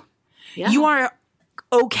abnormal. Yeah. You are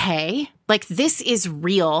okay. Like this is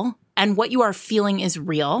real, and what you are feeling is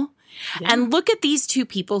real. Yeah. And look at these two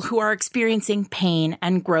people who are experiencing pain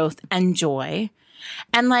and growth and joy.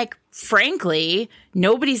 And like, frankly,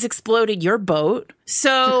 nobody's exploded your boat.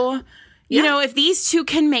 So, you know, if these two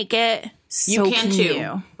can make it, so you can too.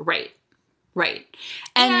 You. Right. Right.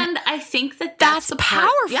 And I think that's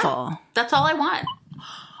powerful. Yeah, that's all I want.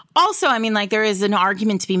 Also, I mean, like, there is an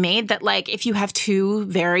argument to be made that, like, if you have two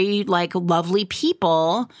very, like, lovely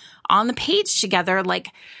people on the page together, like,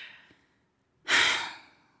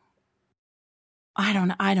 I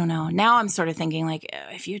don't know. Now I'm sort of thinking, like,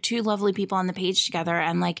 if you have two lovely people on the page together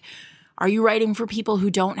and, like, are you writing for people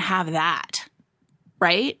who don't have that?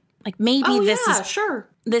 Right? Like, maybe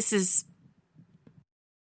this is,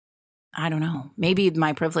 I don't know. Maybe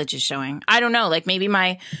my privilege is showing. I don't know. Like, maybe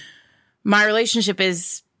my relationship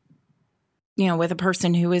is, you know, with a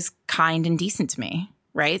person who is kind and decent to me,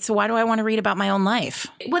 right? So why do I want to read about my own life?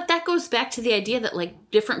 But that goes back to the idea that,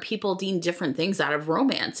 like, different people need different things out of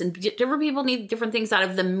romance, and different people need different things out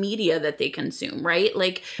of the media that they consume, right?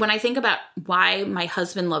 Like, when I think about why my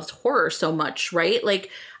husband loves horror so much, right?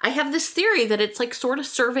 Like, I have this theory that it's, like, sort of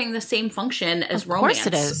serving the same function as romance.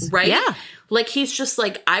 Of course it is. Right? Yeah. Like, he's just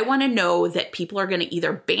like, I want to know that people are going to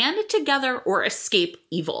either band together or escape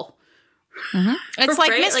evil. Mm-hmm. It's like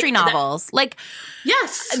mystery novels.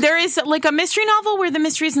 Yes. There is like a mystery novel where the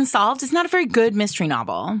mystery isn't solved. It's not a very good mystery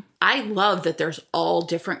novel. I love that there's all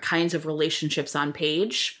different kinds of relationships on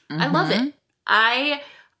page. Mm-hmm. I love it.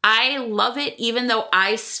 I love it, even though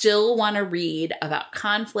I still want to read about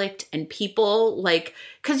conflict and people, like,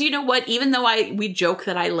 because you know what? Even though we joke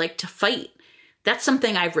that I like to fight, that's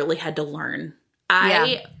something I've really had to learn.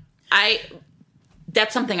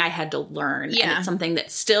 That's something I had to learn. Yeah. And it's something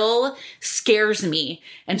that still scares me.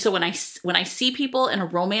 And so when I see people in a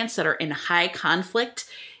romance that are in high conflict,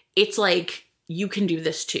 it's like, you can do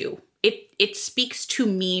this too. It speaks to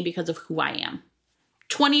me because of who I am.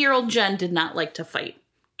 20-year-old Jen did not like to fight.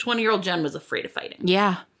 20-year-old Jen was afraid of fighting.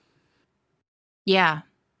 Yeah. Yeah.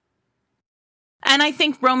 And I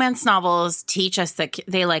think romance novels teach us that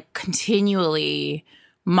they like continually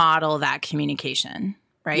model that communication.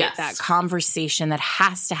 Right? Yes. That conversation that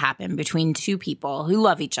has to happen between two people who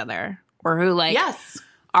love each other or who like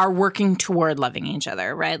are working toward loving each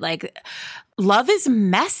other, right? Like, love is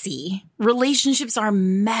messy. Relationships are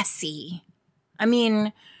messy. I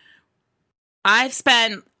mean, I've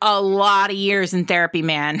spent a lot of years in therapy,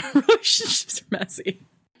 man. Relationships are messy.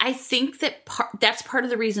 I think that that's part of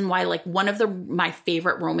the reason why, like, one of my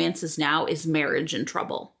favorite romances now is Marriage in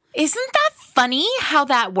Trouble. Isn't that funny how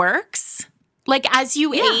that works? Like, as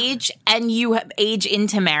you age and you age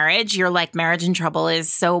into marriage, you're like, Marriage in Trouble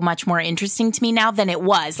is so much more interesting to me now than it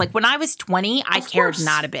was. Like, when I was 20, I cared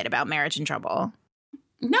not a bit about Marriage in Trouble.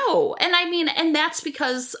 No. And I mean, and that's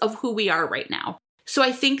because of who we are right now. So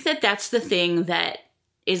I think that that's the thing that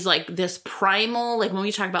is like this primal, like when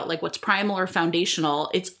we talk about like what's primal or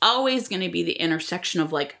foundational, it's always going to be the intersection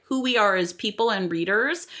of like who we are as people and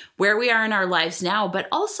readers, where we are in our lives now, but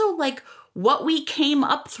also like what we came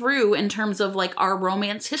up through in terms of like our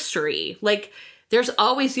romance history. Like there's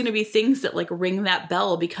always going to be things that like ring that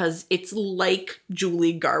bell because it's like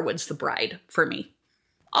Julie Garwood's The Bride for me.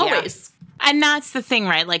 Always. Yeah. And that's the thing,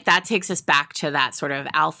 right? Like that takes us back to that sort of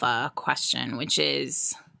alpha question, which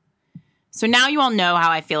is, so now you all know how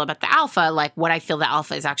I feel about the alpha, like what I feel the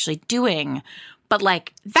alpha is actually doing. But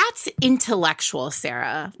like, that's intellectual,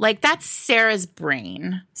 Sarah. Like, that's Sarah's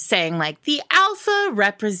brain saying, like, the alpha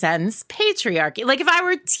represents patriarchy. Like, if I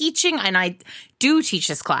were teaching, and I do teach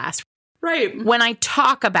this class. Right. When I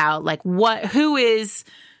talk about, like, who is,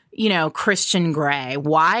 you know, Christian Grey?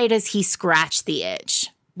 Why does he scratch the itch?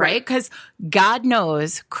 Right? Because God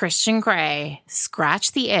knows Christian Grey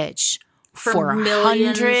scratched the itch for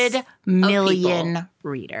 100 million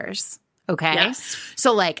readers. Okay? Yes.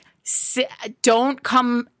 So, like, don't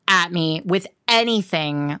come at me with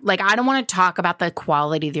anything. Like, I don't want to talk about the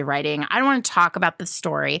quality of the writing. I don't want to talk about the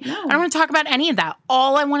story. No. I don't want to talk about any of that.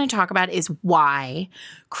 All I want to talk about is why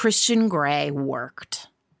Christian Grey worked,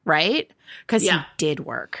 right? Because he did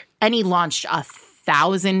work. And he launched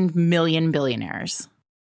 1,000 million billionaires.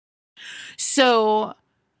 So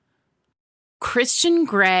Christian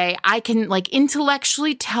Grey, I can like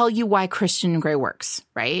intellectually tell you why Christian Grey works,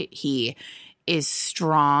 right? He is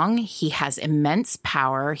strong. He has immense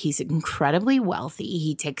power. He's incredibly wealthy.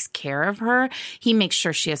 He takes care of her. He makes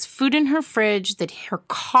sure she has food in her fridge, that her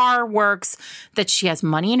car works, that she has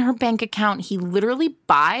money in her bank account. He literally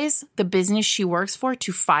buys the business she works for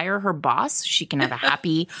to fire her boss so she can have a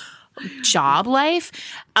happy job life.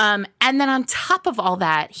 And then on top of all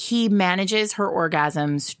that, he manages her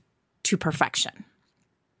orgasms to perfection.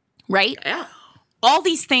 Right? Yeah. All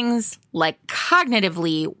these things like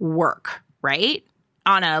cognitively work. Right?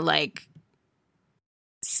 On a, like,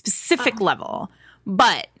 specific level.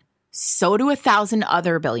 But so do 1,000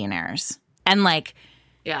 other billionaires. And, like,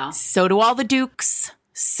 so do all the dukes.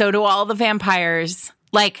 So do all the vampires.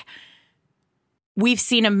 Like, we've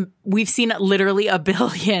seen literally a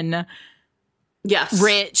billion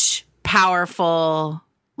rich, powerful,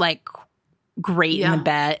 like, great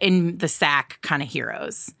in the sack kind of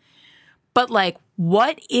heroes. But, like,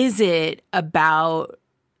 what is it about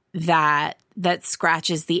that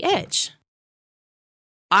scratches the itch?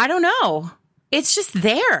 I don't know. It's just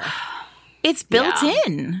there. It's built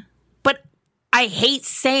in. But I hate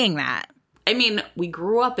saying that. I mean, we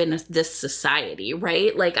grew up in this society,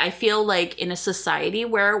 right? Like, I feel like in a society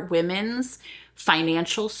where women's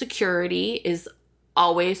financial security is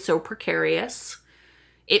always so precarious,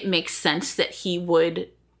 it makes sense that he would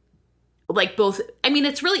like both. I mean,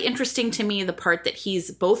 it's really interesting to me, the part that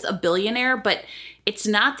he's both a billionaire, but it's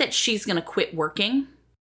not that she's going to quit working.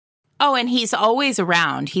 Oh, and he's always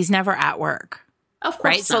around. He's never at work. Of course,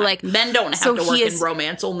 right? Not. So like, men don't have to work in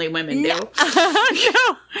romance. Only women do.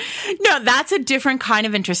 No, that's a different kind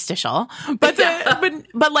of interstitial. But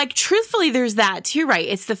but like, truthfully, there's that too, right?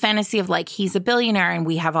 It's the fantasy of like, he's a billionaire and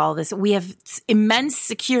we have all this. We have immense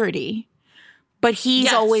security, but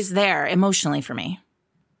he's always there emotionally for me.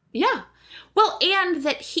 Yeah. Well, and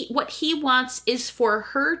that what he wants is for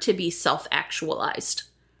her to be self-actualized.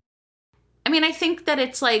 I mean, I think that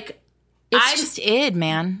it's like, it's just id,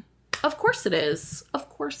 man. Of course it is. Of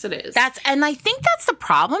course it is. And I think that's the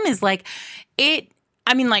problem is like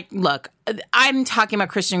I mean, like, look, I'm talking about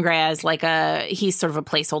Christian Grey as like he's sort of a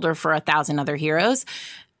placeholder for 1,000 other heroes.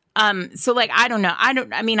 So like, I don't know.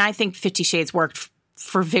 I think 50 Shades worked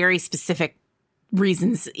for very specific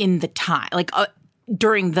reasons in the time, like,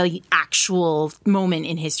 during the actual moment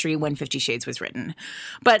in history when 50 Shades was written.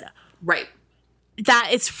 But right. That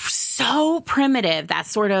it's so primitive, that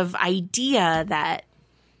sort of idea that,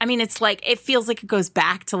 I mean, it's like, it feels like it goes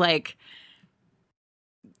back to like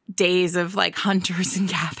days of like hunters and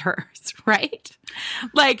gatherers, right?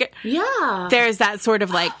 Like, there's that sort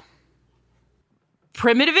of like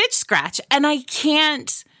primitive itch scratch. And I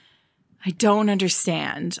can't, I don't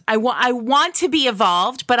understand. I want to be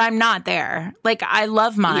evolved, but I'm not there. Like, I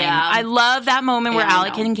love mine. Yeah. I love that moment where Yeah,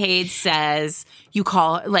 Alec Kincaid says, you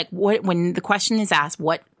call, like, what, when the question is asked,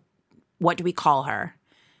 what do we call her?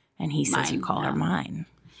 And he says, you call her mine.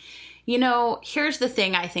 You know, here's the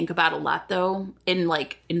thing I think about a lot, though, in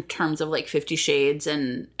terms of like 50 Shades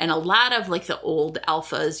and a lot of like the old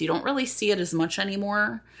alphas, you don't really see it as much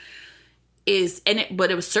anymore.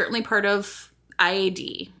 But it was certainly part of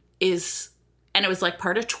IAD and it was like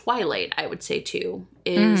part of Twilight, I would say too,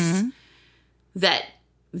 is that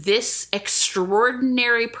this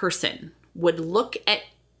extraordinary person would look at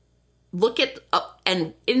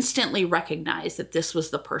and instantly recognize that this was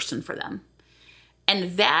the person for them.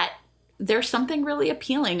 And that there's something really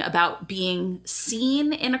appealing about being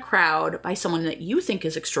seen in a crowd by someone that you think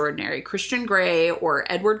is extraordinary, Christian Grey or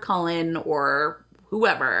Edward Cullen or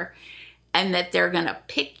whoever, and that they're going to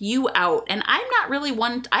pick you out. And I'm not really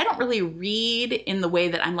I don't really read in the way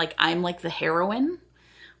that I'm like the heroine.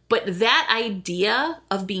 But that idea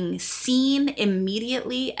of being seen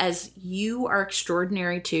immediately as you are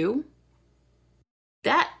extraordinary too,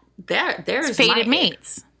 there's Fated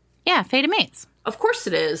Mates. Yeah, Fated Mates. Of course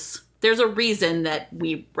it is. There's a reason that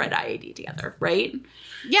we read IAD together, right?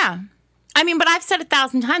 Yeah. I mean, but I've said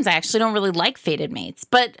 1,000 times, I actually don't really like Fated Mates.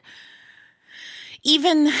 But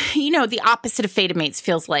even, the opposite of Fated Mates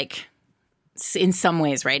feels like, in some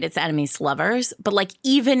ways, right? It's enemies to lovers. But like,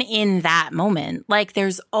 even in that moment, like,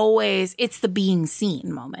 there's always, it's the being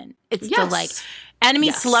seen moment. It's the like,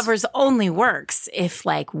 enemies to lovers only works if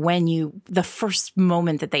like the first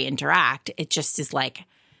moment that they interact, it just is like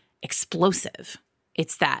explosive.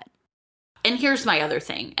 It's that. And here's my other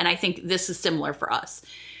thing. And I think this is similar for us.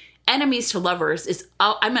 Enemies to lovers is,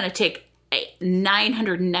 I'm going to take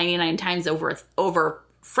 999 times over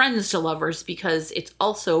friends to lovers because it's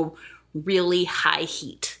also really high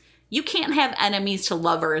heat. You can't have enemies to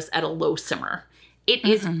lovers at a low simmer. It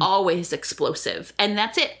is always explosive. And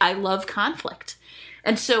that's it. I love conflict.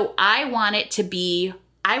 And so I want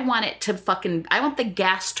the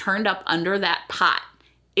gas turned up under that pot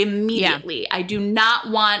immediately. Yeah. I do not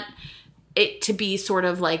want it to be sort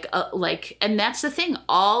of and that's the thing.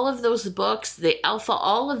 All of those books, the alpha,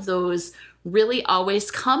 all of those really always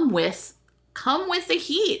come with the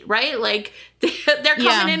heat, right? Like they're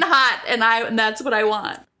coming in hot, and that's what I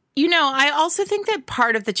want. I also think that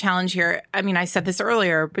part of the challenge here, I mean, I said this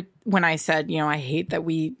earlier, but when I said, I hate that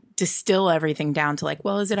we distill everything down to like,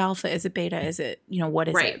 well, is it alpha? Is it beta? Is it, what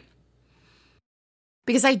is it?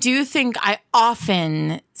 Because I do think I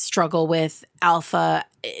often struggle with alpha,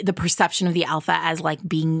 the perception of the alpha as like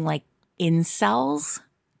being like incels.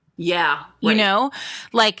 Yeah. Right.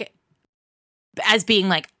 Like as being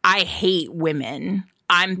like, I hate women.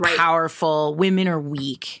 I'm powerful. Women are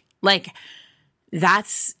weak. Like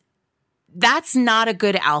that's not a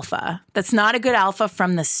good alpha. That's not a good alpha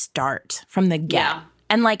from the start, from the get. Yeah.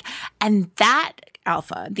 And that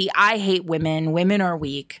alpha, the I hate women, women are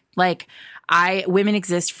weak. Like women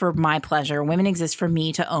exist for my pleasure. Women exist for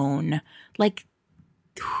me to own. Like,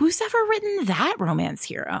 who's ever written that romance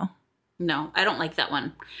hero? No, I don't like that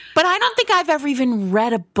one. But I don't think I've ever even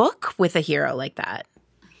read a book with a hero like that.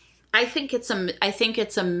 I think it's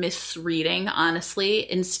a misreading,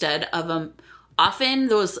 honestly, instead of often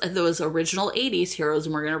those original 80s heroes,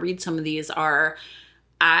 and we're going to read some of these, are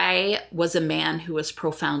I was a man who was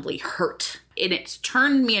profoundly hurt. And it's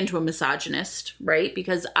turned me into a misogynist, right?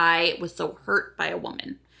 Because I was so hurt by a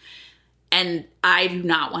woman. And I do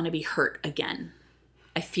not want to be hurt again.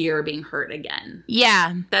 I fear being hurt again.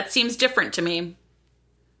 Yeah. That seems different to me.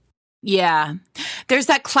 Yeah. There's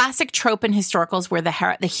that classic trope in historicals where the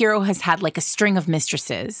hero has had like a string of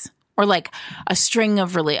mistresses or like a string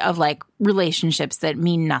of relationships that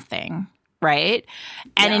mean nothing. Right.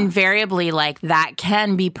 And invariably, like that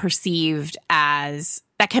can be perceived as,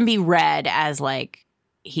 that can be read as like,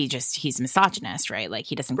 he's misogynist, right? Like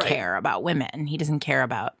he doesn't care about women. He doesn't care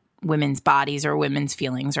about women's bodies or women's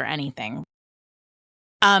feelings or anything.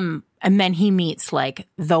 And then he meets like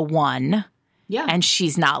the one. Yeah. And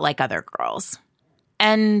she's not like other girls.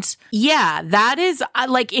 And yeah, that is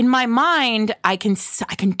like in my mind, I can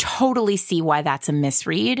totally see why that's a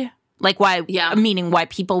misread. Like meaning why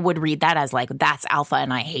people would read that as like, that's alpha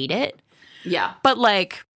and I hate it. Yeah. But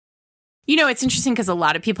like, it's interesting because a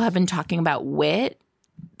lot of people have been talking about Wit,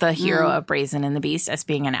 the hero of Brazen and the Beast, as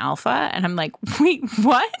being an alpha. And I'm like, wait,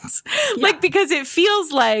 what? Yeah. Like, because it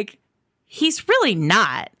feels like he's really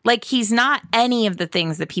not. Like, he's not any of the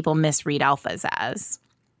things that people misread alphas as.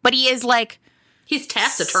 But he is like... He's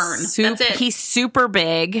taciturn. That's it. He's super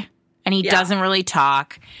big, and he doesn't really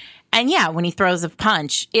talk. And yeah, when he throws a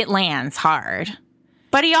punch, it lands hard.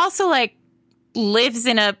 But he also, like, lives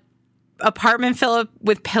in a apartment filled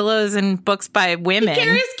with pillows and books by women. He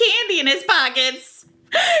carries candy in his pockets.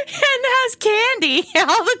 And has candy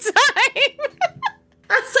all the time.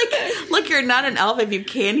 I was like, look, you're not an elf if you have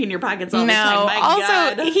candy in your pockets all the time. My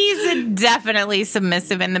also, God. he's definitely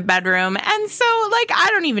submissive in the bedroom. And so, like, I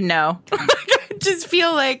don't even know. I just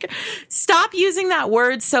feel like, stop using that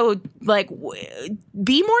word so, like,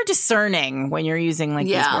 be more discerning when you're using, like,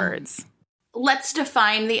 these words. Let's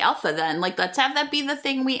define the alpha then. Like, let's have that be the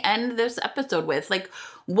thing we end this episode with. Like,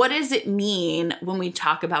 what does it mean when we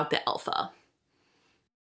talk about the alpha?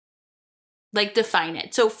 Like, define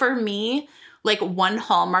it. So for me, like, one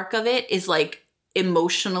hallmark of it is, like,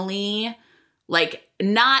 emotionally, like,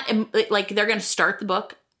 not, like, they're going to start the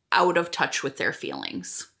book out of touch with their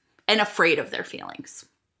feelings and afraid of their feelings.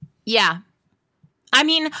 Yeah. I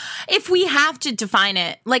mean, if we have to define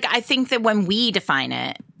it, like, I think that when we define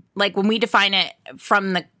it, like, when we define it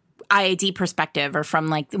from the IAD perspective, or from,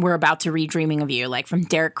 like, we're about to read Dreaming of You, like, from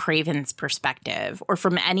Derek Craven's perspective, or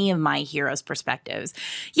from any of my heroes' perspectives,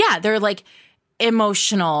 yeah, they're, like,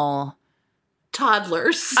 emotional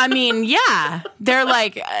toddlers. I mean, yeah, they're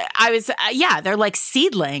like, they're like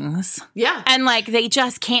seedlings. Yeah. And, like, they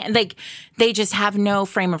just can't, like, they just have no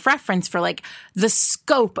frame of reference for, like, the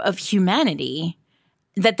scope of humanity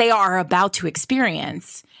that they are about to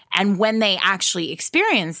experience. And when they actually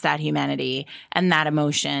experience that humanity and that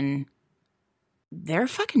emotion, they're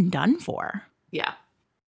fucking done for. Yeah.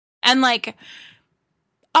 And, like,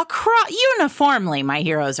 uniformly, my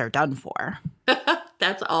heroes are done for.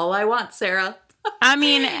 That's all I want, Sarah. I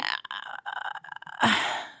mean, and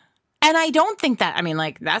I don't think that, I mean,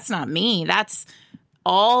 like, that's not me. That's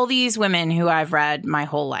all these women who I've read my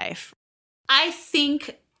whole life. I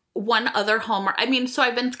think one other hallmark, I mean, so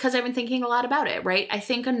I've been thinking a lot about it, right? I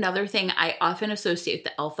think another thing I often associate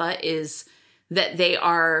the alpha is that they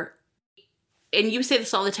are, and you say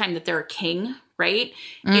this all the time, that they're a king, right?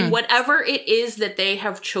 In whatever it is that they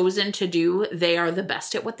have chosen to do, they are the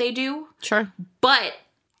best at what they do. Sure. But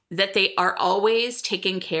that they are always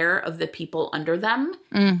taking care of the people under them,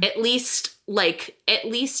 at least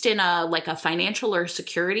in a, like, a financial or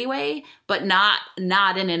security way, but not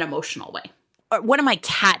in an emotional way. One of my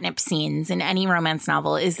catnip scenes in any romance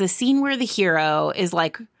novel is the scene where the hero is,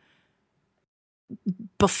 like,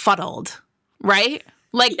 befuddled, right?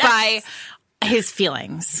 Like, by his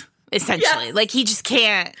feelings, essentially. Yes. Like, he just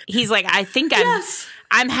can't. He's like, I think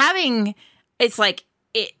I'm having, it's like,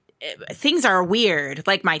 things are weird.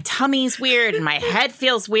 Like, my tummy's weird and my head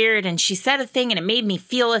feels weird. And she said a thing and it made me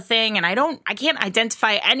feel a thing. And I can't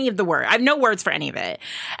identify any of the word. I have no words for any of it.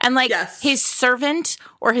 And, like, his servant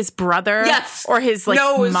or his brother or his, like,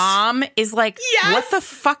 mom is like, what the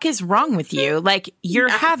fuck is wrong with you? Like, you're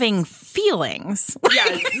having feelings.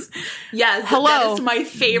 Yes. Yes. Hello. That is my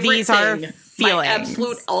favorite These thing. are feelings. My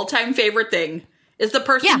absolute all-time favorite thing is the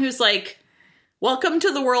person who's like, welcome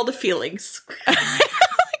to the world of feelings.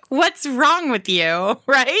 What's wrong with you,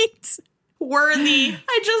 right? Worthy.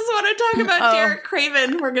 I just want to talk about Derek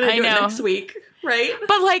Craven. We're going to do it next week, right?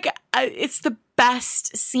 But, like, it's the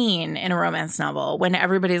best scene in a romance novel when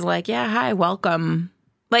everybody's like, yeah, hi, welcome.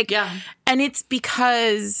 Like, and it's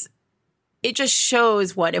because it just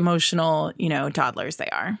shows what emotional, toddlers they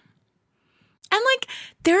are. And, like,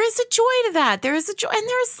 there is a joy to that. There is a joy. And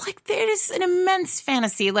there is an immense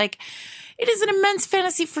fantasy. Like, it is an immense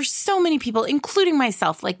fantasy for so many people, including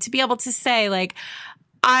myself, like, to be able to say, like,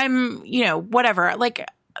 I'm, whatever. Like,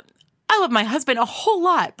 I love my husband a whole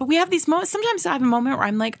lot, but we have these moments. Sometimes I have a moment where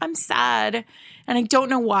I'm like, I'm sad and I don't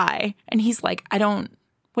know why. And he's like, what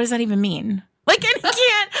does that even mean? Like, and he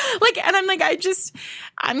can't, like, and I'm like, I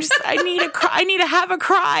need to have a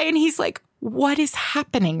cry. And he's like, what is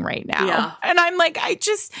happening right now? Yeah. And I'm like, I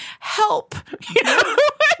just help,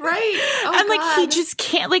 Right. Oh, and, like, God. he just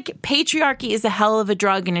can't, like, patriarchy is a hell of a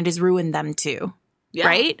drug and it has ruined them too. Yeah.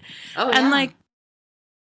 Right. Oh, and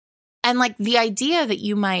like the idea that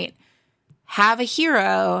you might have a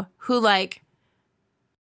hero who, like,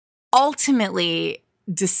 ultimately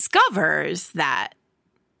discovers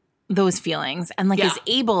those feelings and, like, is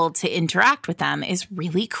able to interact with them is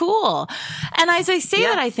really cool. And as I say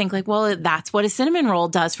that, I think, like, well, that's what a cinnamon roll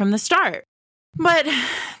does from the start. But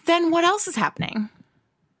then what else is happening?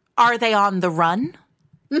 Are they on the run?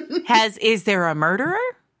 Is there a murderer?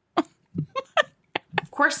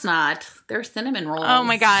 Of course not. They're cinnamon rolls. Oh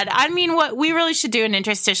my God. I mean, we really should do an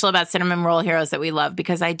interstitial about cinnamon roll heroes that we love,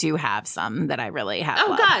 because I do have some that I really have.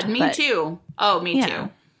 Oh God, me too. Oh, me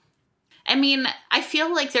too. I mean, I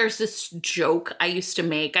feel like there's this joke I used to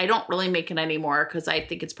make. I don't really make it anymore because I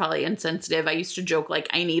think it's probably insensitive. I used to joke, like,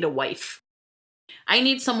 I need a wife. I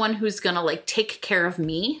need someone who's going to like take care of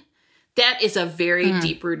me. That is a very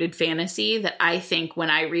deep-rooted fantasy that I think when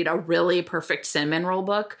I read a really perfect cinnamon roll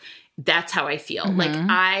book, that's how I feel. Like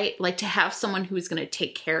I like to have someone who's going to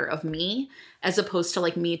take care of me as opposed to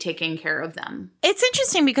like me taking care of them. It's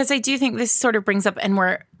interesting because I do think this sort of brings up, and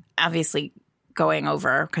we're obviously going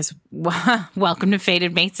over because welcome to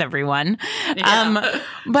Fated Mates, everyone. Yeah.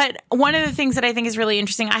 But one of the things that I think is really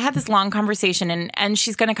interesting, I had this long conversation, and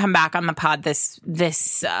she's going to come back on the pod this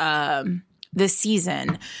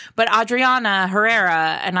season. But Adriana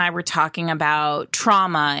Herrera and I were talking about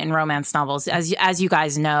trauma in romance novels. As you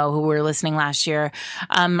guys know, who were listening last year,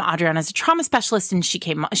 Adriana's a trauma specialist, and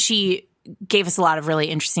she gave us a lot of really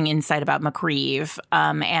interesting insight about McReeve.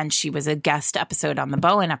 And she was a guest on the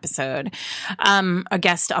Bowen episode.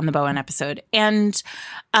 And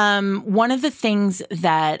one of the things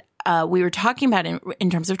that we were talking about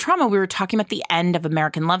in terms of trauma, we were talking about the end of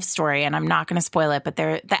American Love Story, and I'm not going to spoil it, but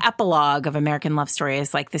the epilogue of American Love Story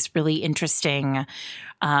is like this really interesting,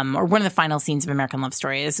 or one of the final scenes of American Love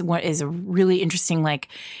Story is a really interesting like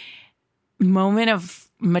moment of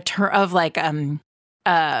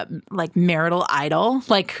marital idol,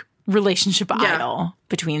 like relationship idol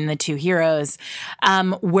between the two heroes,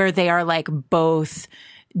 where they are like both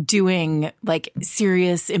doing like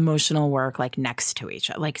serious emotional work, like next to each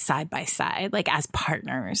other, like side by side, like as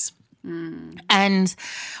partners. And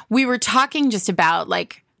we were talking just about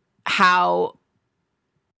like how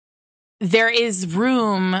there is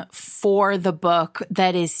room for the book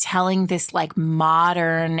that is telling this like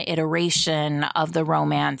modern iteration of the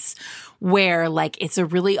romance where like it's a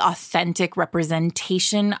really authentic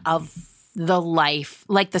representation of the life,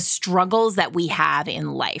 like the struggles that we have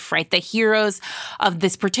in life, right? The heroes of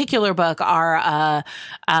this particular book are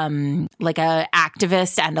like a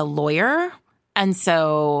activist and a lawyer. And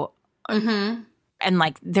so, and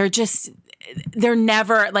like, they're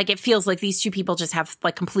never like, it feels like these two people just have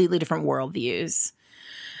like completely different worldviews.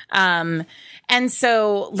 And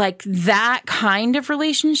so like that kind of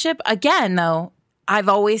relationship, again, though, I've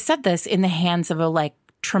always said this, in the hands of a like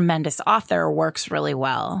tremendous author works really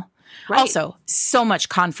well. Right. Also, so much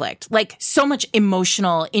conflict, like so much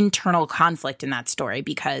emotional internal conflict in that story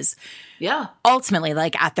because ultimately,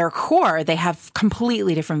 like at their core, they have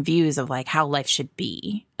completely different views of like how life should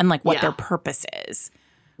be and like what their purpose is.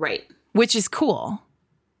 Right. Which is cool.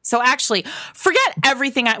 So actually, forget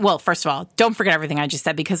everything first of all, don't forget everything I just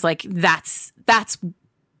said because like that's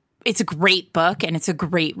it's a great book and it's a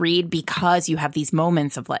great read because you have these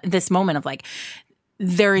moments of like this moment of like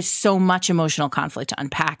there is so much emotional conflict to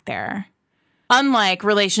unpack there. Unlike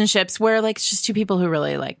relationships where like it's just two people who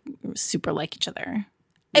really like super like each other,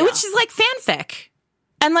 which is like fanfic.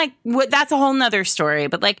 And like that's a whole nother story.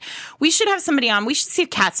 But like we should have somebody on. We should see if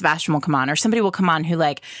Kat Sebastian will come on or somebody will come on who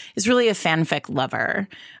like is really a fanfic lover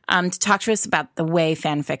to talk to us about the way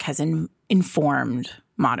fanfic has informed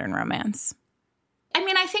modern romance. I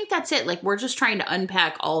mean, I think that's it. Like we're just trying to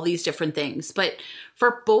unpack all these different things. But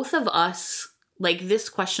for both of us, like this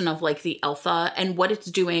question of like the alpha and what it's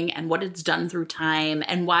doing and what it's done through time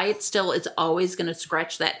and why it still is always going to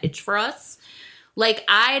scratch that itch for us. Like,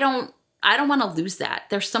 I don't want to lose that.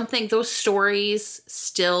 There's something, those stories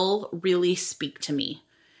still really speak to me.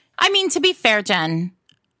 I mean, to be fair, Jen,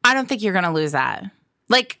 I don't think you're going to lose that.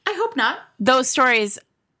 Like, I hope not. Those stories,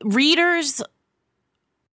 readers,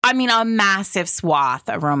 I mean, a massive swath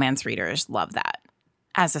of romance readers love that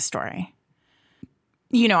as a story.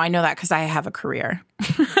 You know, I know that because I have a career.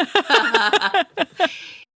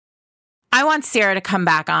 I want Sarah to come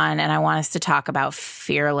back on and I want us to talk about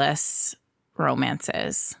fearless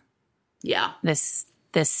romances. Yeah. This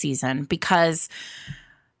season because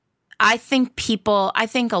I think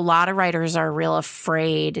a lot of writers are real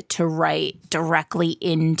afraid to write directly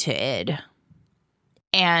into id.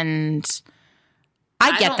 And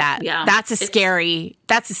I get that. Yeah. That's a scary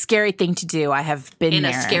thing to do. I have been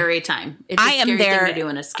there. In a scary time. It's a scary thing to do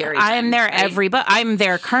in a scary time. I am there right? I'm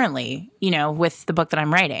there currently, you know, with the book that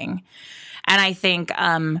I'm writing. And I think,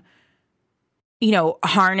 you know,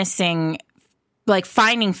 harnessing, like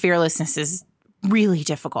finding fearlessness is really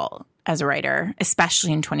difficult as a writer,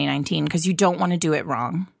 especially in 2019, because you don't want to do it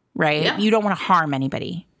wrong, right? Yeah. You don't want to harm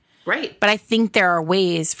anybody. Right. But I think there are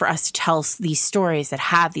ways for us to tell these stories that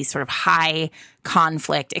have these sort of high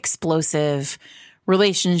conflict, explosive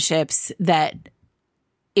relationships that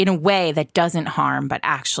in a way that doesn't harm, but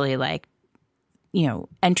actually like, you know,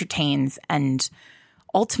 entertains and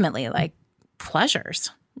ultimately like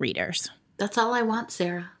pleasures readers. That's all I want,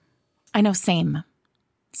 Sarah. I know. Same.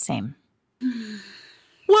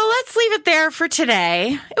 Well, let's leave it there for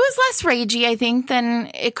today. It was less ragey, I think, than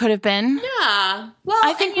it could have been. Yeah. Well,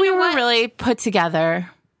 I think we were really put together.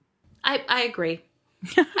 I agree.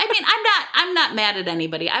 I mean, I'm not mad at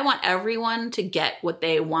anybody. I want everyone to get what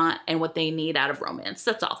they want and what they need out of romance.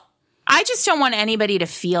 That's all. I just don't want anybody to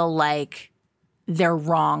feel like they're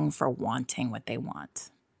wrong for wanting what they want.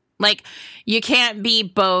 Like, you can't be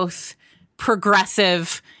both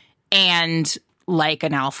progressive and like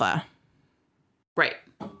an alpha. Right.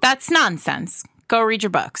 That's nonsense. Go read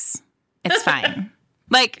your books. It's fine.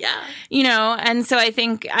 Like, yeah. You know, and so I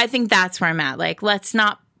think that's where I'm at. Like, let's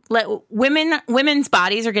not let women's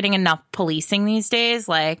bodies are getting enough policing these days.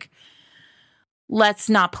 Like, let's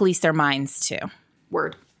not police their minds too.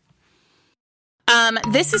 Word.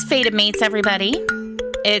 This is Fated Mates, everybody.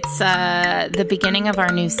 It's the beginning of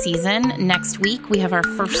our new season. Next week, we have our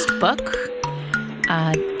first book,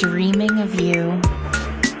 Dreaming of You,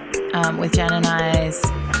 with Jen and I's,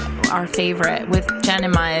 our favorite, with Jen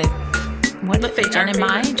and my, what is it? Jen and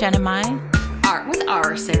my? With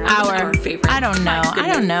our Sarah. Our favorite. I don't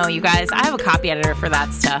know, you guys. I have a copy editor for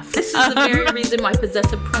that stuff. This is the very reason why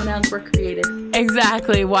possessive pronouns were created.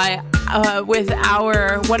 Exactly why, with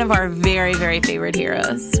one of our very, very favorite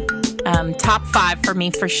heroes. Top 5 for me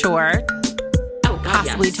for sure. Oh, God,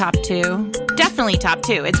 possibly yes. Top 2. Definitely top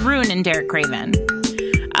 2. It's Rune and Derek Craven.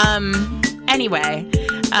 Anyway,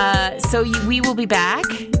 so we will be back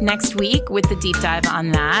next week with the deep dive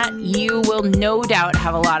on that. You will no doubt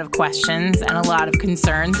have a lot of questions and a lot of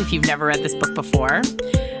concerns if you've never read this book before.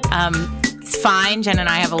 It's fine. Jen and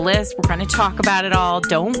I have a list. We're going to talk about it all.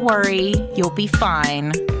 Don't worry. You'll be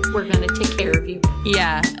fine. We're going to take care of you.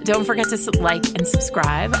 Yeah. Don't forget to like and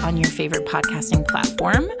subscribe on your favorite podcasting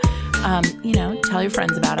platform. Tell your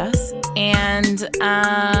friends about us. And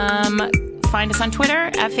find us on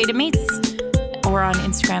Twitter at Fated Mates or on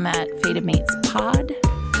Instagram at Fated Mates Pod.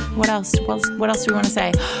 What else? What else do we want to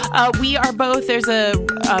say? We are both, there's a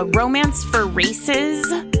Romance for Races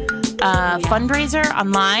fundraiser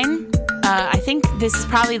online. I think this is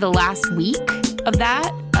probably the last week of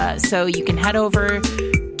that. So you can head over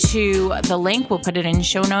to the link. We'll put it in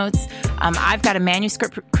show notes. I've got a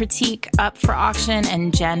manuscript critique up for auction,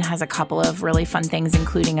 and Jen has a couple of really fun things,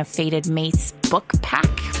 including a Fated Mates book pack.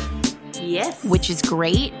 Yes. Which is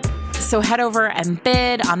great. So head over and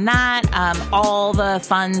bid on that. All the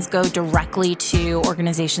funds go directly to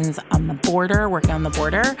organizations on the border, working on the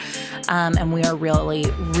border. And we are really,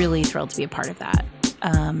 really thrilled to be a part of that.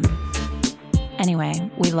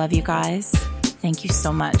 Anyway, we love you guys. Thank you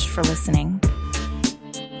so much for listening.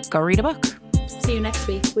 Go read a book. See you next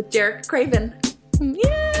week with Derek Craven.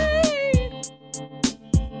 Yay!